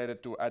risks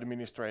related to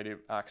administrative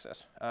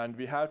access. And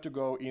we have to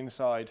go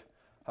inside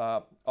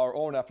our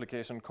own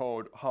application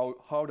code.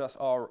 How does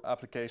our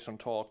application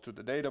talk to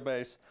the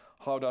database?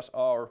 How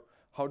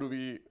do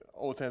we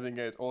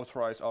authenticate,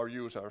 authorize our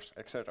users,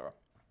 etc.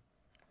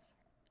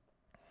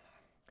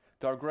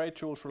 There are great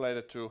tools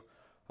related to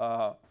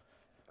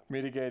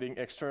mitigating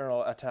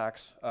external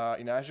attacks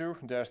in Azure.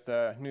 There's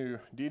the new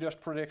DDoS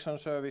protection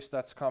service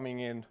that's coming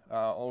in,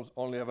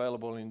 only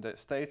available in the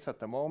States at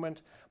the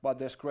moment, but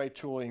there's great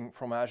tooling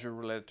from Azure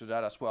related to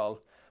that as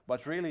well.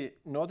 But really,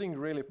 nothing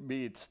really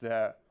beats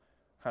the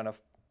kind of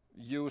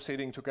you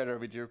sitting together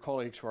with your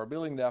colleagues who are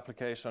building the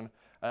application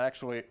and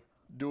actually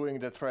doing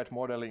the threat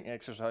modeling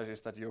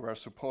exercises that you were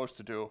supposed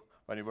to do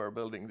when you were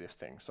building this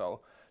thing.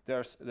 So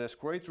there's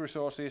great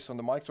resources on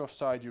the Microsoft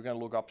side. You can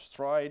look up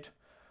Stride.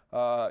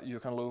 You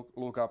can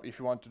look up if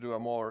you want to do a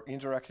more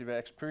interactive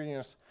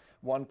experience.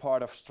 One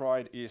part of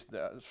Stride is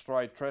the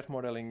Stride threat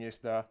modeling is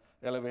the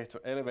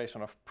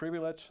elevation of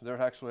privilege.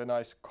 There's actually a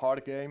nice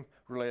card game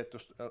related to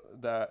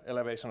the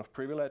elevation of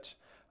privilege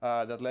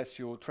that lets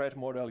you threat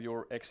model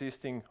your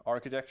existing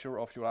architecture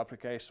of your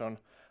application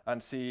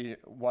and see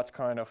what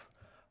kind of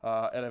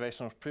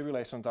elevation of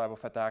privilege type of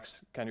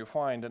attacks can you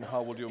find and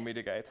how would you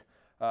mitigate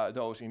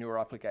those in your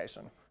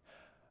application.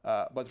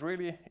 But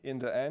really, in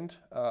the end,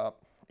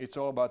 it's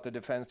all about the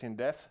defense in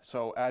depth.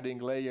 So adding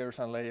layers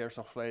and layers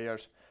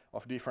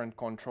of different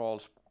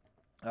controls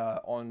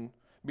on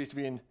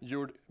between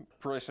your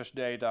precious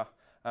data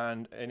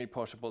and any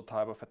possible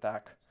type of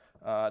attack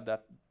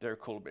that there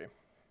could be.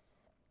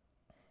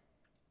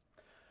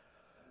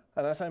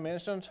 And as I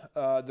mentioned,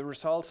 the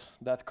results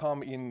that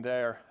come in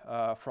there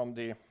from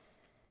the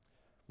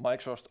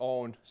Microsoft's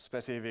own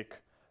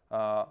specific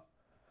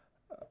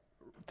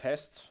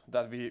tests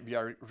that we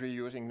are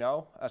reusing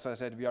now. As I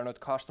said, we are not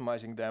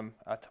customizing them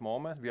at the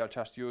moment. We are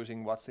just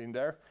using what's in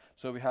there.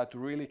 So we have to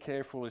really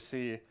carefully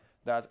see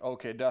that,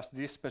 okay, does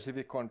this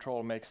specific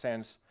control make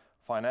sense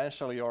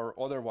financially or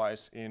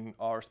otherwise in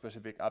our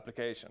specific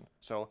application?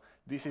 So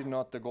this is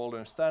not the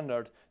golden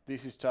standard.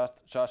 This is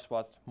just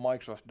what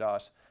Microsoft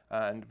does,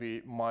 and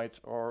we might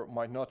or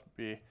might not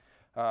be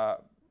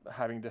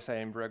having the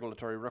same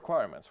regulatory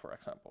requirements, for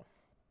example.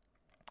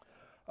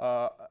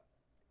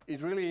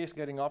 It really is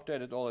getting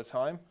updated all the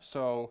time.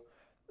 So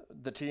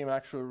the team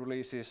actually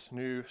releases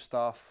new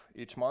stuff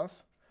each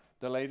month.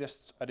 The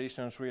latest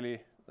additions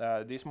really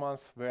this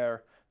month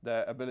were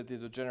the ability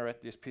to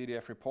generate these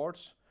PDF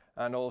reports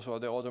and also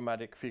the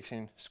automatic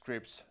fixing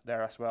scripts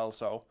there as well.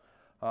 So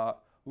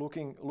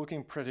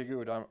looking pretty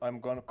good.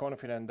 I'm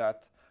confident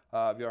that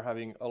we are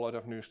having a lot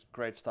of new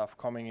great stuff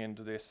coming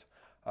into this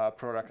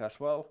product as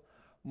well.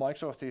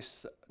 Microsoft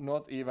is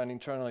not even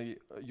internally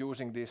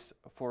using this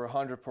for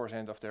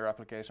 100% of their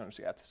applications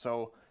yet.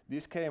 So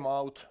this came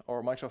out,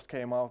 or Microsoft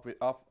came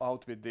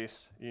out with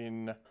this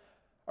in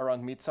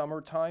around midsummer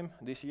time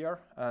this year,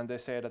 and they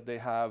say that they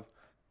have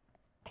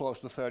close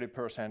to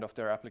 30% of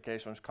their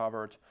applications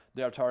covered.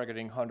 They are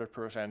targeting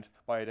 100%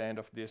 by the end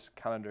of this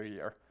calendar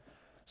year.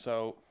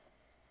 So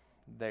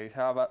they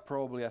have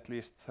probably at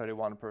least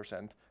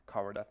 31%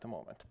 covered at the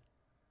moment.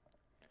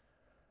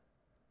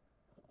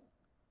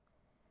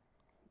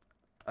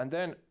 And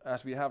then,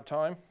 as we have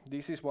time,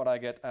 this is what I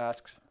get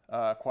asked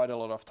quite a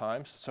lot of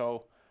times.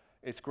 So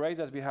it's great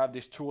that we have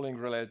this tooling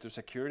related to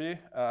security.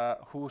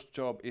 Whose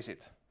job is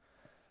it?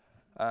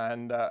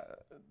 And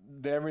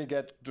then we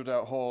get to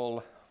the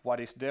whole, what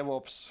is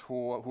DevOps?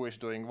 Who is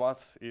doing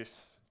what?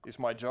 Is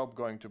my job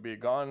going to be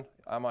gone?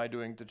 Am I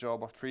doing the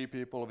job of 3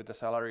 people with a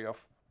salary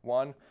of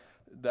 1?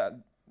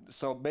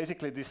 So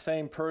basically, this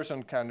same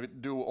person can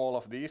do all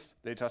of these.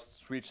 They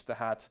just switch the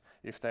hat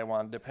if they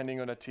want,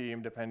 depending on the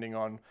team, depending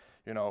on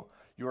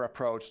your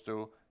approach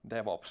to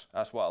DevOps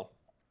as well.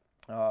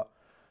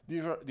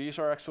 These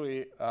are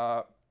actually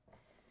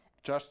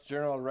just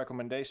general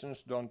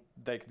recommendations. Don't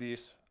take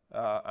these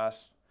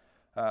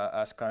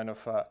as kind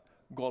of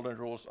golden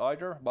rules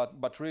either.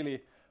 But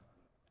really,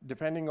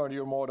 depending on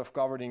your mode of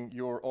governing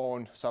your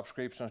own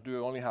subscriptions, do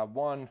you only have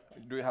one?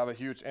 Do you have a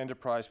huge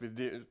enterprise with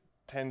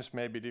tens,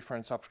 maybe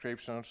different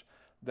subscriptions?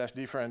 There's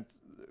different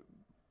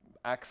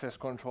access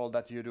control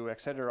that you do,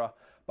 etc.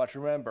 But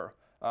remember,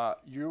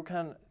 you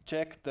can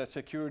check the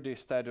security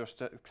status,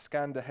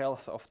 scan the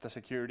health of the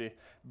security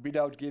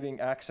without giving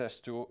access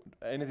to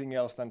anything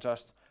else than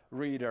just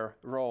reader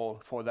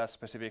role for that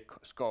specific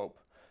scope.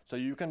 So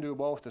you can do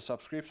both the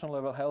subscription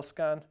level health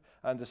scan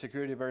and the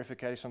security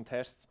verification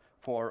tests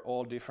for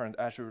all different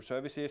Azure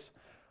services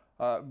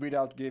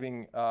without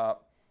giving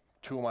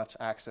too much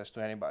access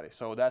to anybody.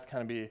 So that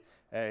can be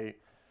a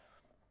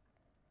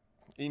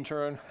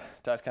intern,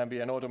 that can be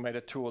an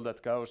automated tool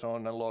that goes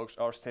on and logs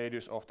our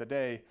status of the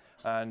day,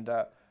 and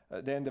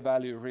then the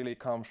value really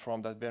comes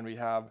from that when we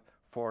have,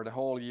 for the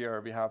whole year,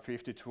 we have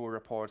 52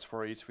 reports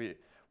for each week,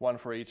 one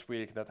for each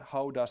week, that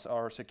how does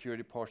our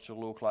security posture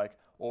look like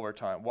over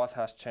time, what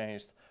has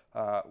changed,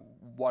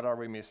 what are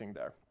we missing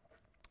there.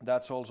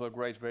 That's also a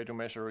great way to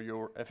measure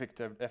your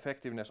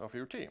effectiveness of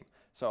your team.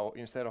 So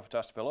instead of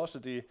just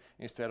velocity,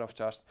 instead of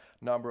just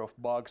number of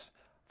bugs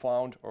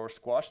found or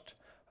squashed,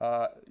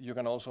 you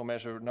can also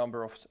measure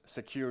number of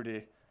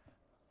security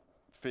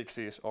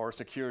fixes or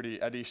security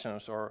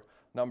additions or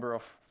number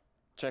of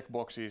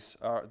checkboxes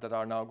that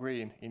are now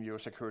green in your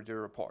security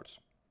reports.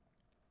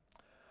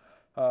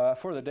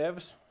 For the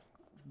devs,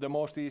 the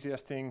most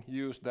easiest thing,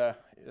 use the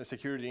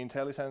security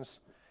intelligence.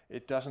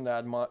 It doesn't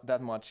add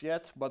that much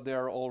yet, but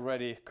there are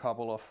already a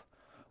couple of,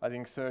 I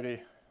think 30,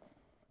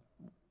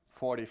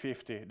 40,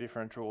 50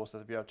 different rules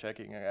that we are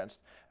checking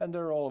against. And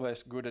there are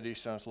always good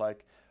additions,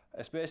 like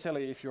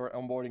especially if you're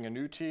onboarding a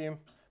new team,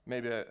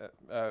 maybe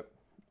a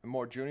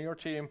more junior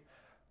team,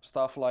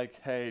 stuff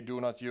like, hey,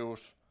 do not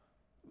use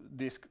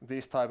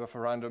this type of a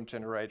random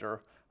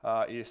generator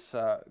is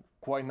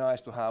quite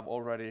nice to have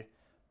already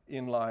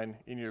inline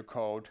in your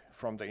code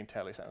from the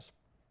intelligence.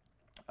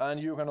 And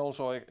you can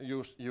also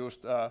use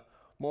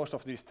most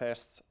of these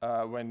tests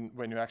when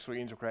you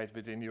actually integrate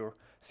within your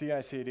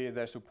CI/CD.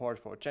 There's support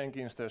for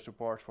Jenkins, there's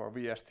support for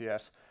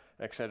VSTS,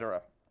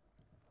 etc.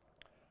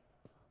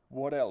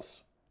 What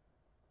else?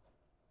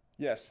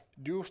 Yes,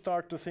 do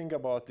start to think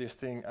about this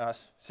thing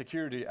as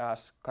security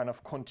as kind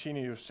of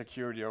continuous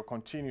security or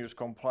continuous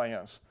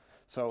compliance.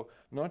 So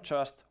not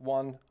just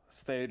one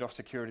state of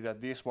security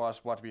that this was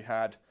what we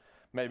had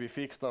maybe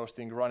fix those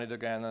things, run it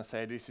again, and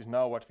say this is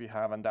now what we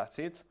have, and that's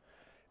it.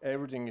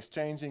 Everything is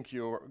changing.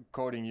 You're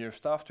coding new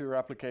stuff to your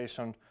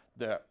application.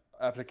 The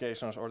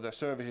applications or the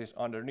services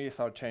underneath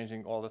are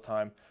changing all the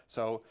time.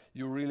 So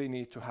you really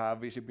need to have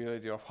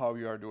visibility of how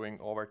you are doing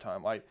over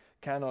time. I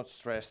cannot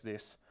stress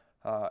this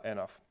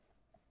enough.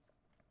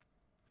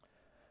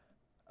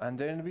 And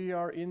then we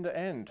are in the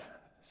end.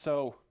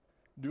 So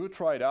do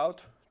try it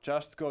out.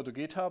 Just go to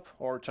GitHub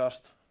or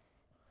just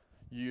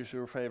use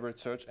your favorite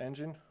search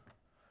engine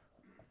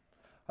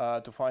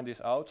to find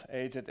this out.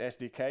 AZ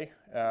SDK.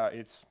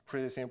 It's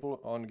pretty simple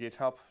on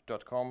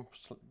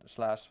github.com/AZ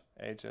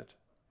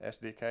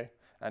SDK,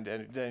 and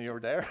then you're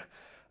there.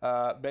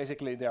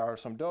 Basically, there are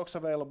some docs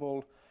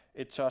available.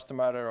 It's just a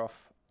matter of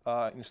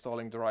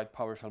installing the right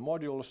PowerShell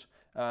modules,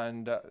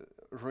 and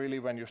really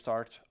when you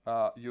start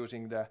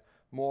using the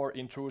more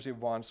intrusive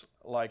ones,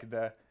 like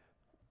the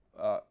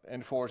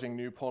enforcing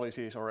new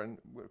policies or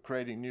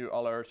creating new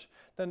alerts,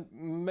 then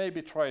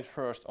maybe try it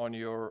first on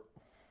your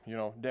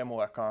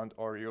demo account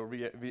or your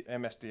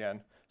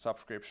MSDN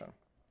subscription.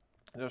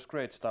 There's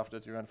great stuff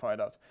that you can find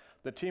out.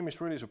 The team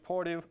is really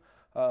supportive.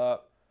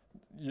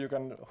 You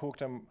can hook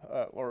them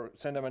or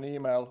send them an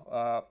email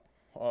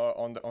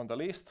on the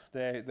list.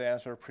 They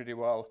answer pretty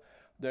well.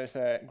 There's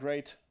a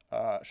great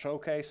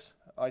showcase,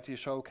 IT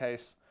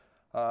showcase,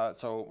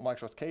 so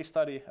Microsoft case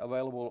study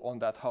available on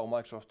that, how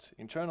Microsoft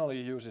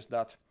internally uses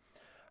that.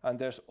 And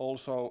there's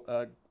also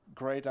a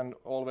great and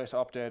always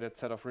updated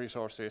set of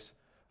resources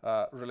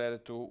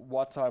related to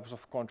what types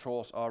of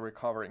controls are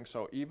recovering.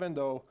 So even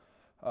though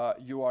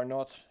you are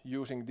not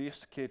using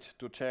this kit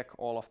to check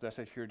all of the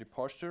security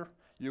posture,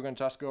 you can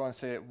just go and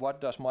say, what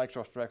does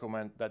Microsoft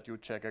recommend that you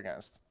check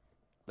against?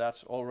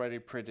 That's already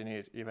pretty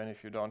neat, even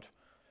if you don't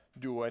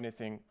do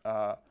anything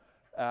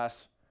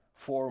as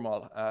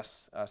formal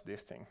as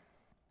this thing.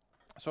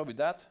 So with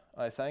that,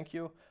 I thank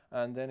you,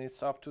 and then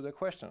it's up to the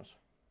questions.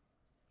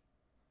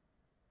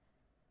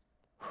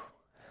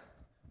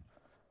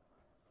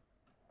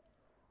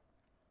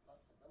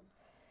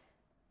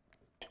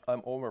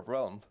 I'm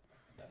overwhelmed.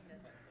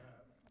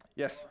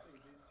 Yes.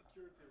 These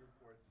security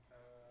reports,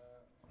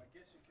 I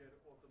guess you could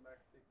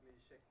automatically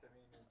check them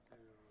into.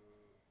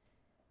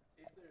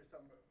 Is there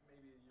some,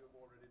 maybe you've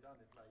already done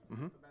it, like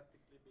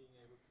automatically being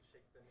able to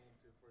check them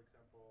into, for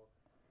example,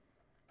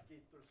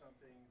 Git or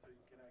something, so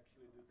you can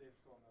actually do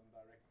diffs on them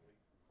directly?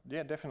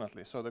 Yeah,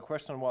 definitely. So the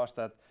question was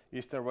that,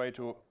 is there a way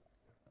to,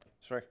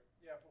 sorry?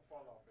 Yeah, for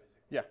follow-up,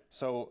 basically. Yeah,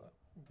 so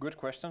good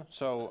question.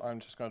 So I'm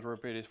just going to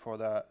repeat it for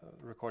the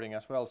recording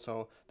as well.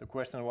 So the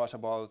question was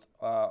about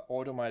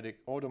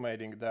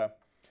automating the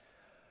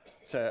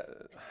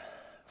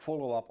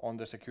follow-up on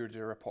the security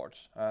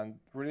reports. And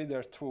really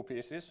there's two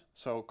pieces.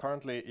 So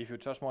currently, if you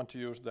just want to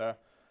use the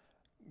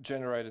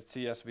generated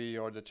CSV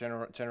or the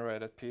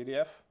generated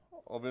PDF,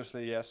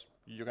 obviously, yes,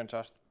 you can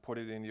just put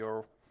it in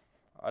your,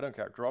 I don't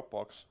care,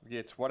 Dropbox,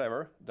 Git,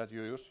 whatever that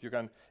you use. You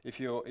can, if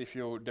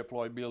you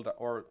deploy build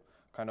or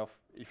kind of,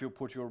 if you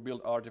put your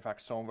build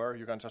artifacts somewhere,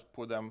 you can just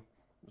put them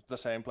the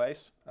same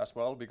place as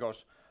well,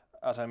 because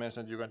as I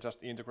mentioned, you can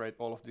just integrate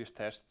all of these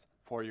tests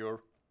for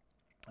your,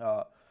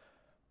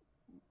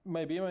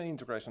 maybe even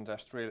integration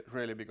tests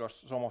really,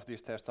 because some of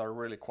these tests are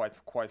really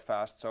quite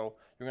fast. So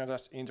you can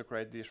just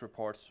integrate these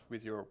reports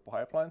with your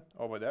pipeline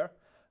over there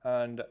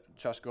and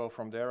just go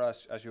from there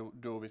as you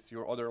do with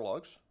your other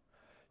logs.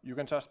 You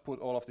can just put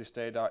all of this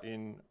data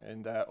in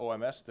the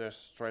OMS. There's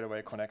straight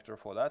away connector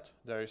for that.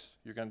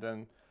 You can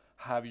then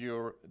have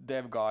your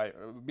dev guy,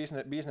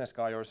 business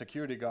guy or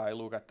security guy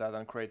look at that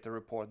and create the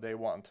report they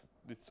want.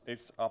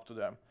 It's up to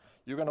them.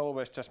 You can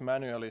always just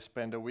manually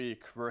spend a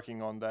week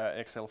working on the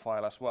Excel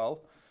file as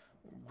well.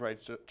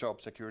 Great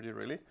job, security,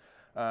 really.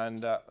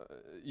 And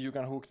you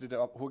can hook it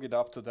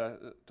up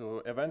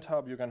to Event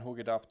Hub. You can hook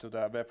it up to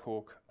the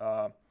webhook.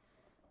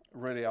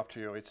 Really up to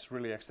you. It's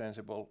really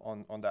extensible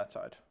on that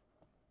side.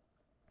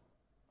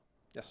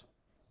 Yes.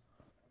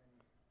 I'm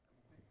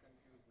a bit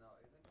confused now.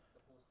 Isn't it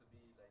supposed to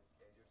be like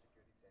Azure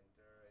Security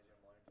Center, Azure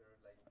Monitor,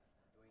 like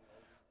doing all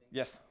these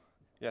things?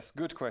 Yes,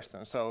 good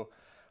question. So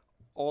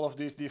all of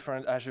these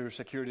different Azure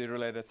security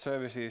related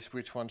services,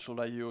 which one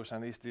should I use,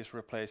 and is this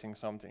replacing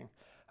something?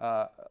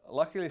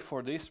 Luckily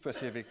for this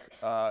specific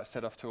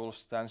set of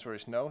tools, the answer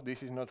is no.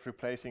 This is not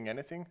replacing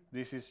anything.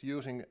 This is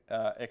using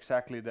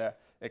exactly the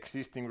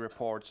existing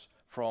reports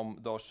from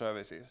those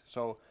services.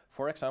 So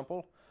for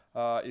example,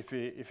 if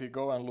we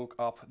go and look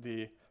up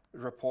the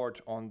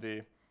report on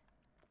the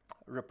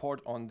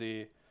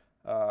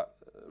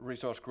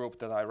resource group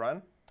that I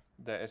ran,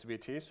 the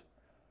SVTs,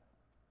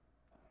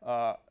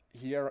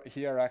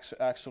 here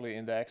actually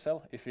in the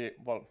Excel,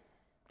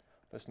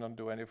 let's not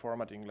do any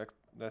formatting,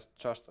 let's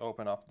just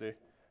open up the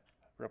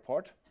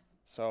report.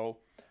 So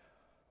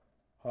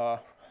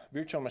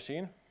virtual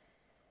machine,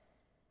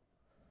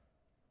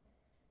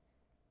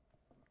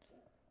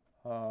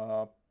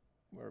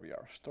 where we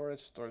are,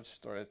 storage,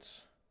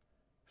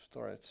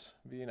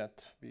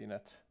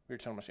 VNet,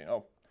 virtual machine.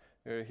 Oh,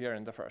 we're here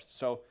in the first.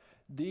 So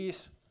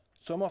these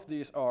Some of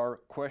these are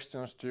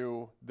questions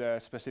to the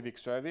specific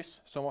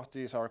service. Some of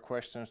these are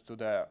questions to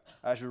the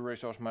Azure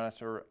Resource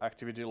Manager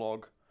activity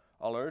log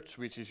alerts,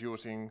 which is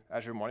using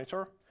Azure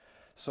Monitor.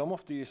 Some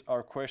of these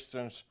are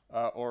questions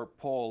or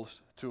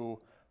polls to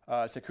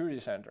Security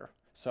Center.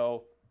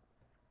 So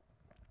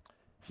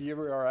here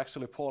we are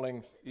actually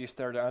polling, is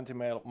there the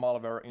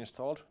anti-malware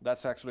installed?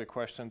 That's actually a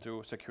question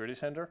to Security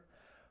Center.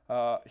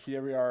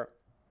 Here we are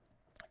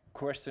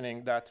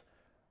questioning that,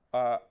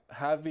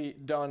 have we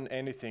done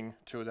anything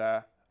to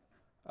the,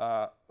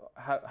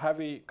 have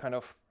we kind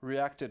of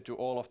reacted to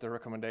all of the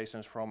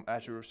recommendations from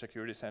Azure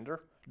Security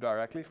Center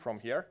directly from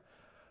here?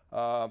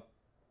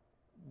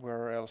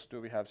 Where else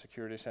do we have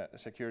Security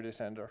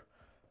Center?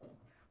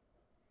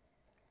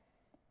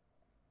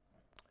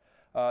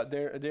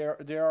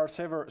 There are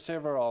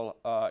several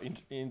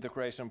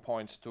integration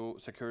points to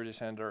Security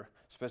Center,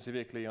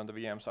 specifically on the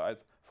VM side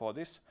for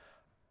this.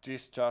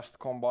 This just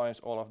combines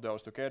all of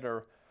those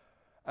together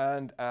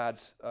and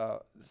adds a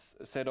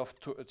set of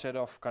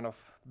kind of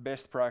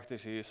best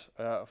practices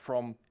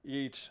from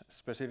each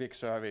specific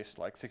service.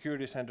 Like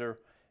Security Center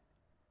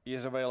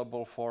is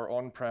available for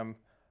on-prem,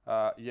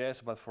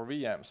 yes, but for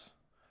VMs,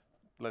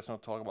 let's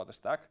not talk about the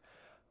stack.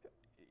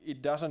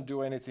 It doesn't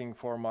do anything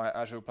for my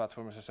Azure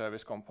Platform as a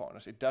Service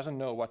components. It doesn't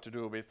know what to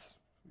do with,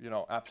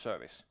 app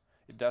service.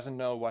 It doesn't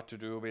know what to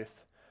do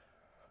with,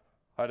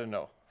 I don't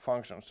know,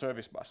 function,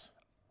 service bus.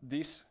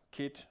 This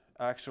kit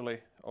actually,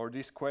 or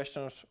these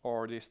questions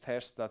or these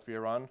tests that we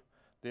run,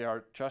 they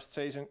are just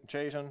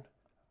JSON.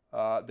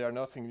 They are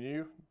nothing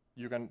new.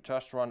 You can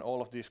just run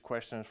all of these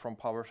questions from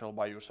PowerShell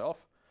by yourself.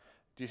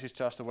 This is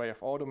just a way of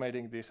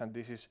automating this, and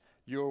this is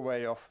your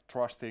way of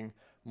trusting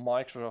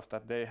Microsoft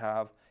that they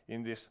have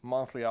in this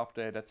monthly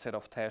updated set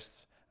of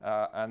tests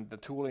and the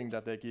tooling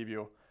that they give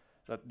you,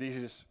 that this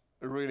is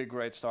a really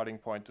great starting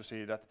point to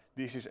see that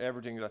this is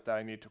everything that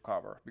I need to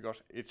cover,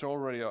 because it's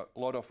already a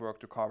lot of work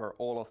to cover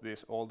all of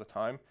this all the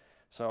time.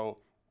 So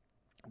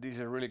this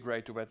is a really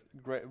great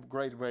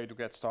way to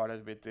get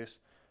started with this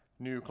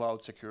new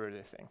cloud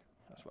security thing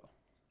as well.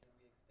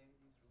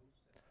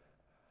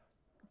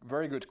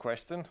 Very good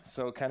question.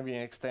 So can we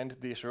extend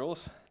these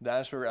rules? The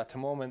answer at the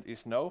moment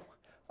is no.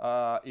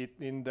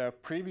 In the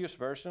previous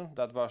version,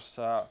 that was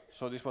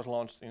so this was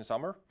launched in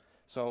summer.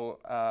 So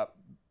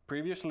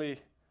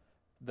previously,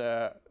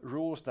 the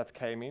rules that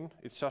came in,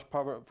 it's just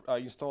I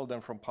installed them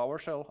from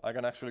PowerShell. I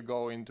can actually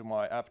go into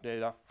my app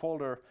data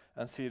folder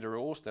and see the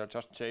rules. They're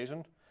just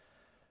JSON.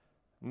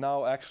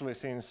 Now, actually,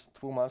 since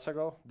 2 months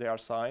ago, they are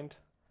signed.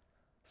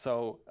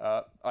 So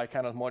I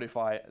cannot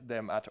modify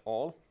them at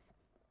all.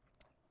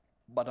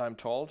 But I'm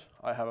told,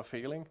 I have a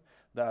feeling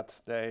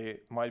that they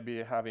might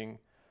be having,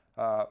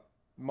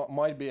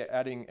 might be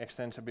adding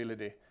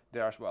extensibility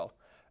there as well.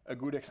 A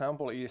good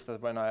example is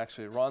that when I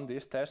actually run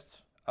these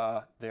tests,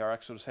 they are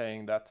actually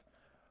saying that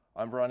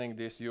I'm running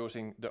this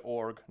using the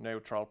org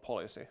neutral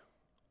policy.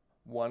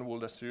 One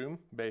would assume,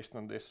 based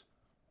on this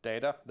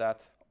data,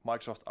 that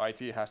Microsoft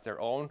IT has their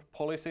own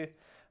policy,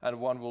 and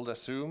one would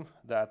assume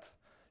that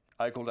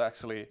I could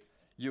actually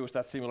use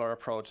that similar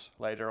approach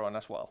later on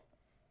as well.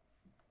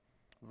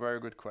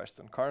 Very good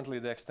question. Currently,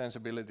 the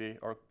extensibility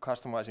or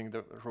customizing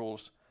the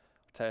rules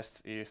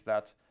tests is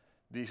that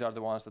these are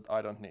the ones that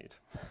I don't need.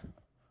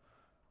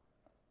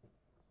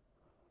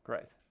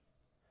 Great.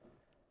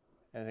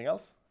 Anything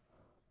else?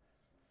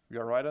 We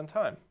are right on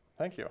time.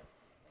 Thank you.